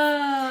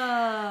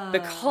Grossmith.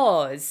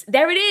 Because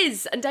there it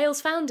is, and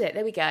Dale's found it.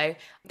 There we go.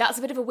 That's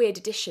a bit of a weird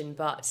addition,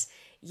 but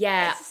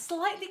yeah. It's a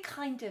slightly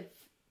kind of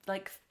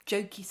like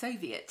jokey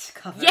Soviet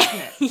cover,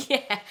 isn't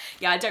it?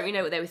 Yeah, I don't really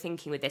know what they were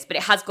thinking with this, but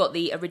it has got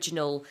the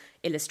original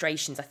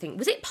illustrations, I think.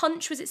 Was it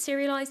Punch? Was it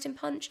serialised in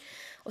Punch?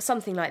 Or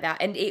something like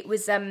that. And it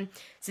was, so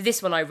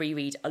this one I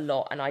reread a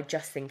lot, and I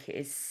just think it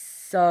is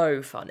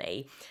so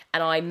funny.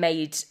 And I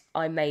made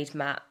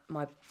Matt,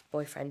 my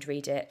boyfriend,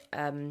 read it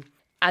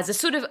as a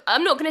sort of,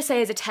 I'm not going to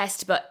say as a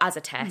test, but as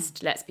a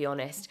test, let's be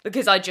honest.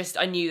 Because I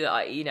knew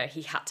that,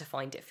 he had to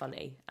find it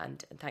funny,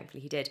 and thankfully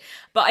he did.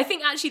 But I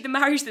think actually the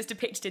marriage that's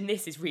depicted in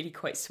this is really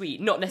quite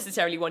sweet. Not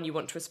necessarily one you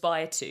want to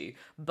aspire to,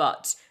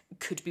 but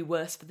could be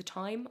worse for the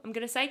time, I'm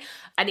going to say.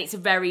 And it's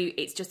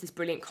just this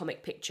brilliant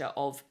comic picture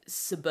of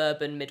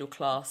suburban middle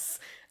class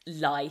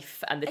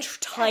life and the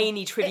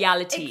tiny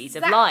trivialities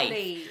of life.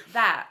 Exactly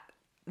that.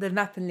 The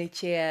Mapp and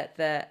Lucia,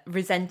 the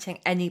resenting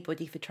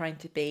anybody for trying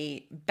to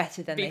be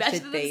better than they should be. Be better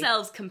than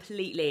themselves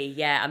completely,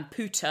 yeah. And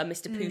Pooter,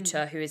 Mr.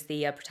 Pooter, who is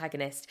the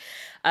protagonist,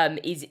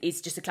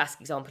 is just a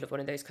classic example of one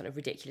of those kind of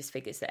ridiculous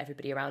figures that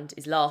everybody around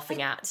is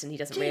laughing at and he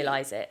doesn't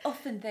realise it. I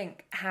often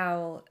think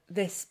how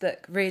this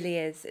book really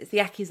is. It's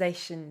the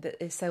accusation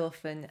that is so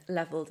often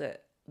levelled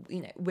at,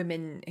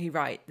 women who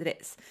write, that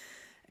it's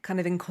kind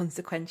of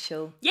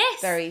inconsequential. Yes.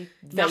 Very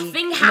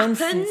nothing happens.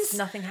 Nonsense.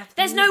 Nothing happens.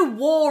 There's no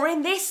war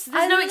in this.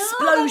 There's no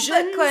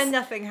explosions. When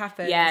nothing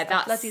happens. Yeah,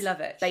 I bloody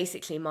love it.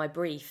 Basically my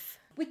brief.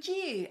 Would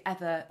you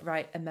ever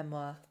write a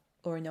memoir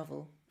or a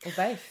novel or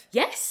both?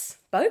 Yes,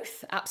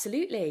 both.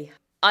 Absolutely.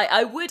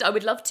 I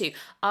would love to.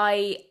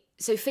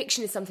 So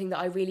fiction is something that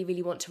I really,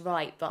 really want to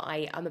write, but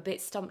I'm a bit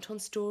stumped on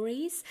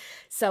stories.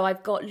 So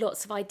I've got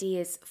lots of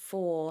ideas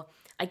for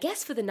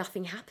the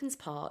nothing happens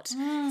part.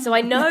 So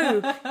I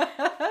know,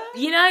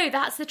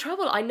 that's the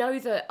trouble. I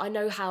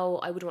know how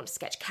I would want to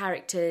sketch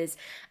characters,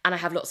 and I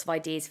have lots of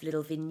ideas for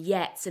little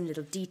vignettes and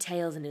little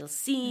details and little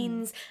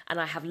scenes,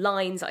 and I have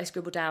lines that I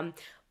scribble down,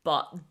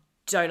 but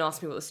don't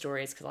ask me what the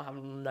story is because I have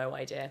no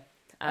idea.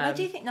 I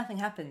do think Nothing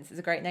Happens is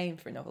a great name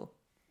for a novel.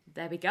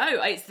 There we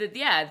go. It's the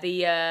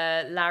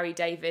Larry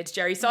David,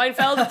 Jerry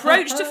Seinfeld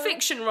approach to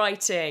fiction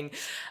writing.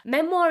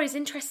 Memoir is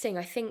interesting.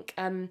 I think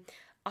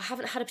I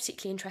haven't had a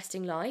particularly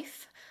interesting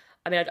life.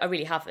 I mean, I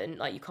really haven't.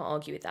 Like, you can't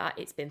argue with that.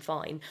 It's been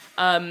fine.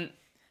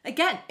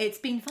 Again, it's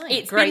been fine.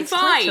 It's been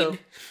fine.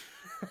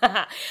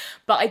 But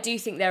I do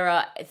think there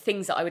are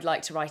things that I would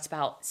like to write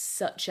about,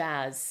 such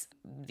as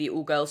the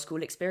all-girls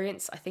school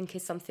experience. I think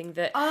is something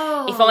that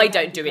if I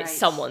don't do it,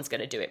 someone's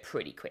going to do it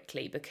pretty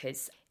quickly,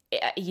 because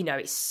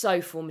it's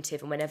so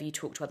formative. And whenever you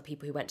talk to other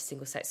people who went to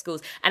single-sex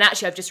schools, and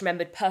actually I've just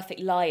remembered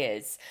Perfect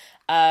Liars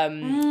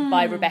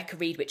by Rebecca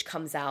Reed, which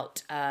comes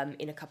out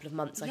in a couple of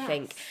months, I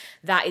think.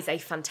 That is a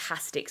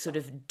fantastic sort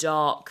of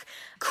dark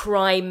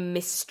crime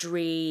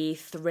mystery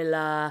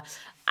thriller.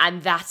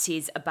 And that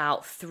is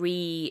about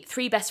three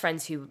best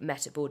friends who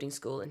met at boarding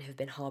school and have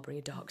been harbouring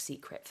a dark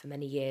secret for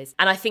many years.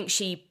 And I think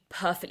she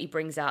perfectly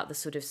brings out the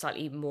sort of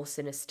slightly more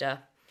sinister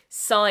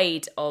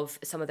side of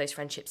some of those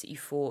friendships that you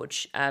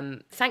forge.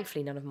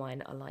 Thankfully, none of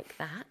mine are like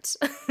that.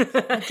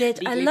 I did.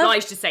 Legally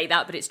obliged to say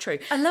that, but it's true.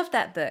 I love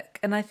that book,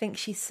 and I think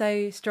she's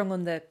so strong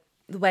on the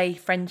way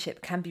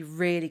friendship can be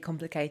really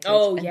complicated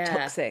and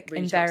toxic,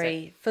 really and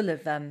very full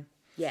of them.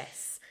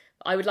 Yes.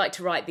 I would like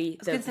to write the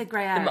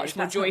much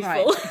more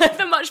joyful, right.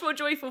 the much more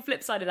joyful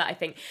flip side of that, I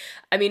think.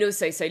 I mean,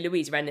 also, so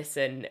Louise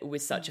Renison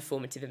was such a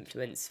formative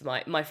influence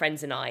for my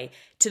friends and I,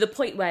 to the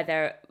point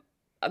where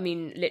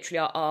literally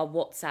our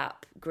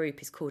WhatsApp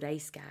group is called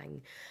Ace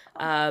Gang,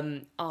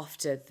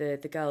 after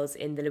the girls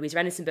in the Louise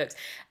Renison books.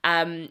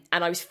 And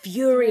I was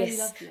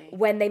furious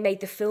when they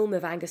made the film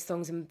of Angus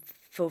Thongs and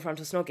Full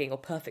Frontal Snogging, or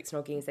Perfect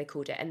Snogging as they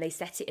called it, and they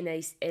set it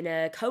in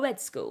a co-ed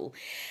school,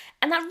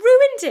 and that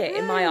ruined it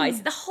in my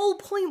eyes. The whole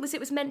point was it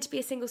was meant to be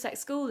a single-sex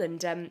school,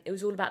 and it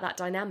was all about that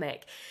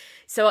dynamic.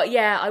 So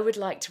I would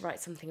like to write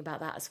something about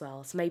that as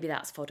well. So maybe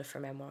that's fodder for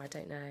a memoir, I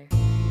don't know.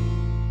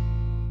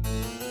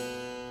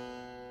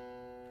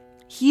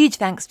 Huge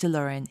thanks to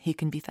Lauren, who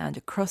can be found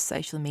across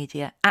social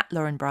media at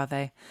Lauren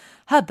Bravo.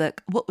 Her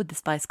book, What Would the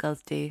Spice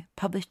Girls Do?,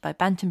 published by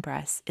Bantam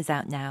Press, is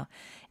out now.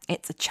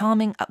 It's a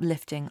charming,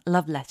 uplifting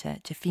love letter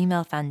to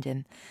female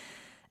fandom.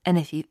 And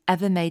if you've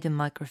ever made a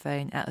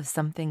microphone out of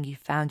something you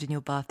found in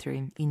your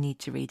bathroom, you need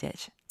to read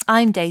it.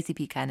 I'm Daisy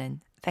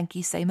Buchanan. Thank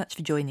you so much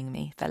for joining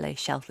me, fellow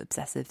shelf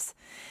obsessives.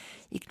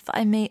 You can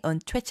find me on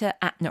Twitter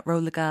at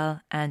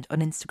NotRollerGirl and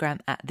on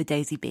Instagram at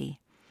TheDaisyB.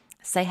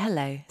 Say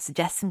hello,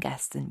 suggest some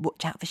guests, and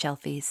watch out for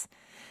shelfies.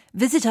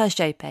 Visit our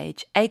show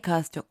page,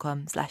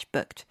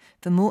 acast.com/booked,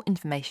 for more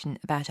information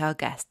about our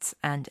guests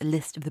and a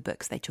list of the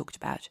books they talked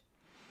about.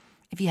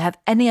 If you have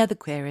any other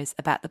queries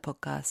about the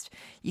podcast,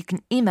 you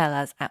can email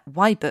us at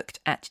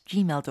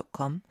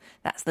ybooked@gmail.com.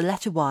 That's the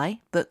letter Y,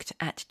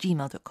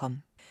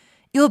 booked@gmail.com.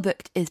 Your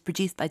Booked is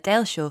produced by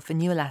Dale Shaw for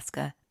New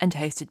Alaska and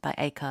hosted by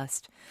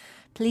Acast.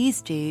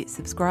 Please do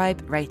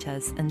subscribe, rate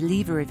us, and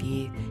leave a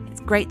review.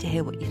 It's great to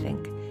hear what you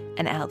think,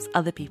 and it helps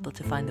other people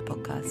to find the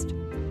podcast.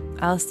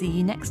 I'll see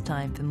you next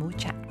time for more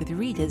chat with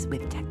readers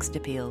with text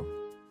appeal.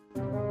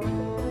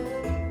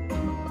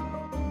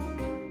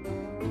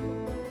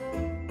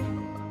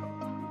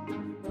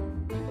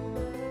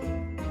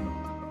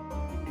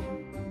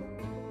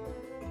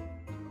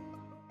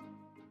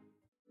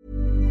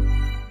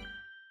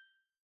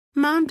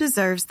 Mom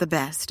deserves the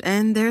best,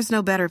 and there's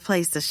no better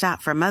place to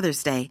shop for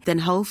Mother's Day than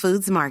Whole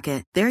Foods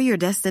Market. They're your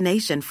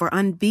destination for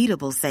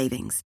unbeatable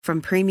savings,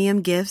 from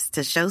premium gifts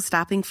to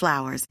show-stopping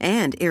flowers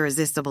and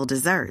irresistible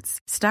desserts.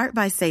 Start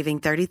by saving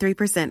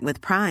 33%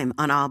 with Prime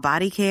on all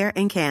body care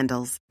and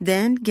candles.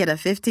 Then get a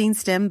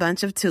 15-stem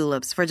bunch of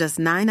tulips for just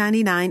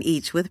 $9.99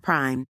 each with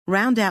Prime.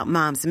 Round out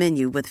Mom's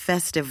menu with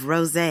festive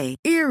rosé,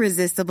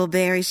 irresistible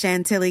berry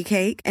chantilly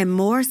cake, and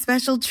more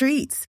special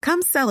treats.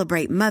 Come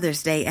celebrate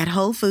Mother's Day at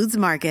Whole Foods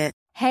Market.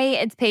 Hey,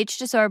 it's Paige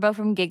DeSorbo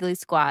from Giggly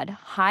Squad.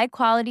 High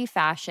quality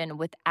fashion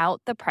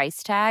without the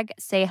price tag.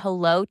 Say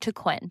hello to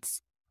Quince.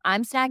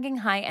 I'm snagging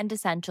high-end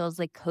essentials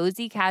like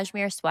cozy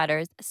cashmere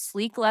sweaters,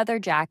 sleek leather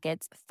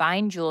jackets,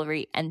 fine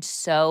jewelry, and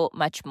so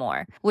much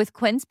more. With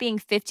Quince being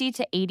 50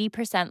 to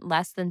 80%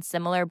 less than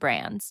similar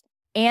brands.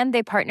 And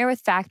they partner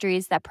with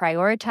factories that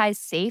prioritize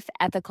safe,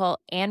 ethical,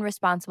 and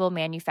responsible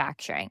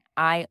manufacturing.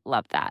 I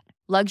love that.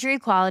 Luxury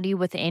quality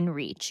within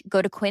reach.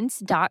 Go to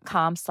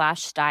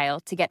quince.com/style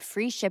to get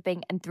free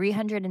shipping and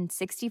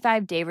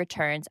 365-day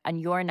returns on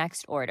your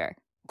next order.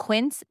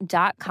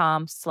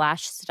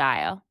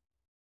 Quince.com/style.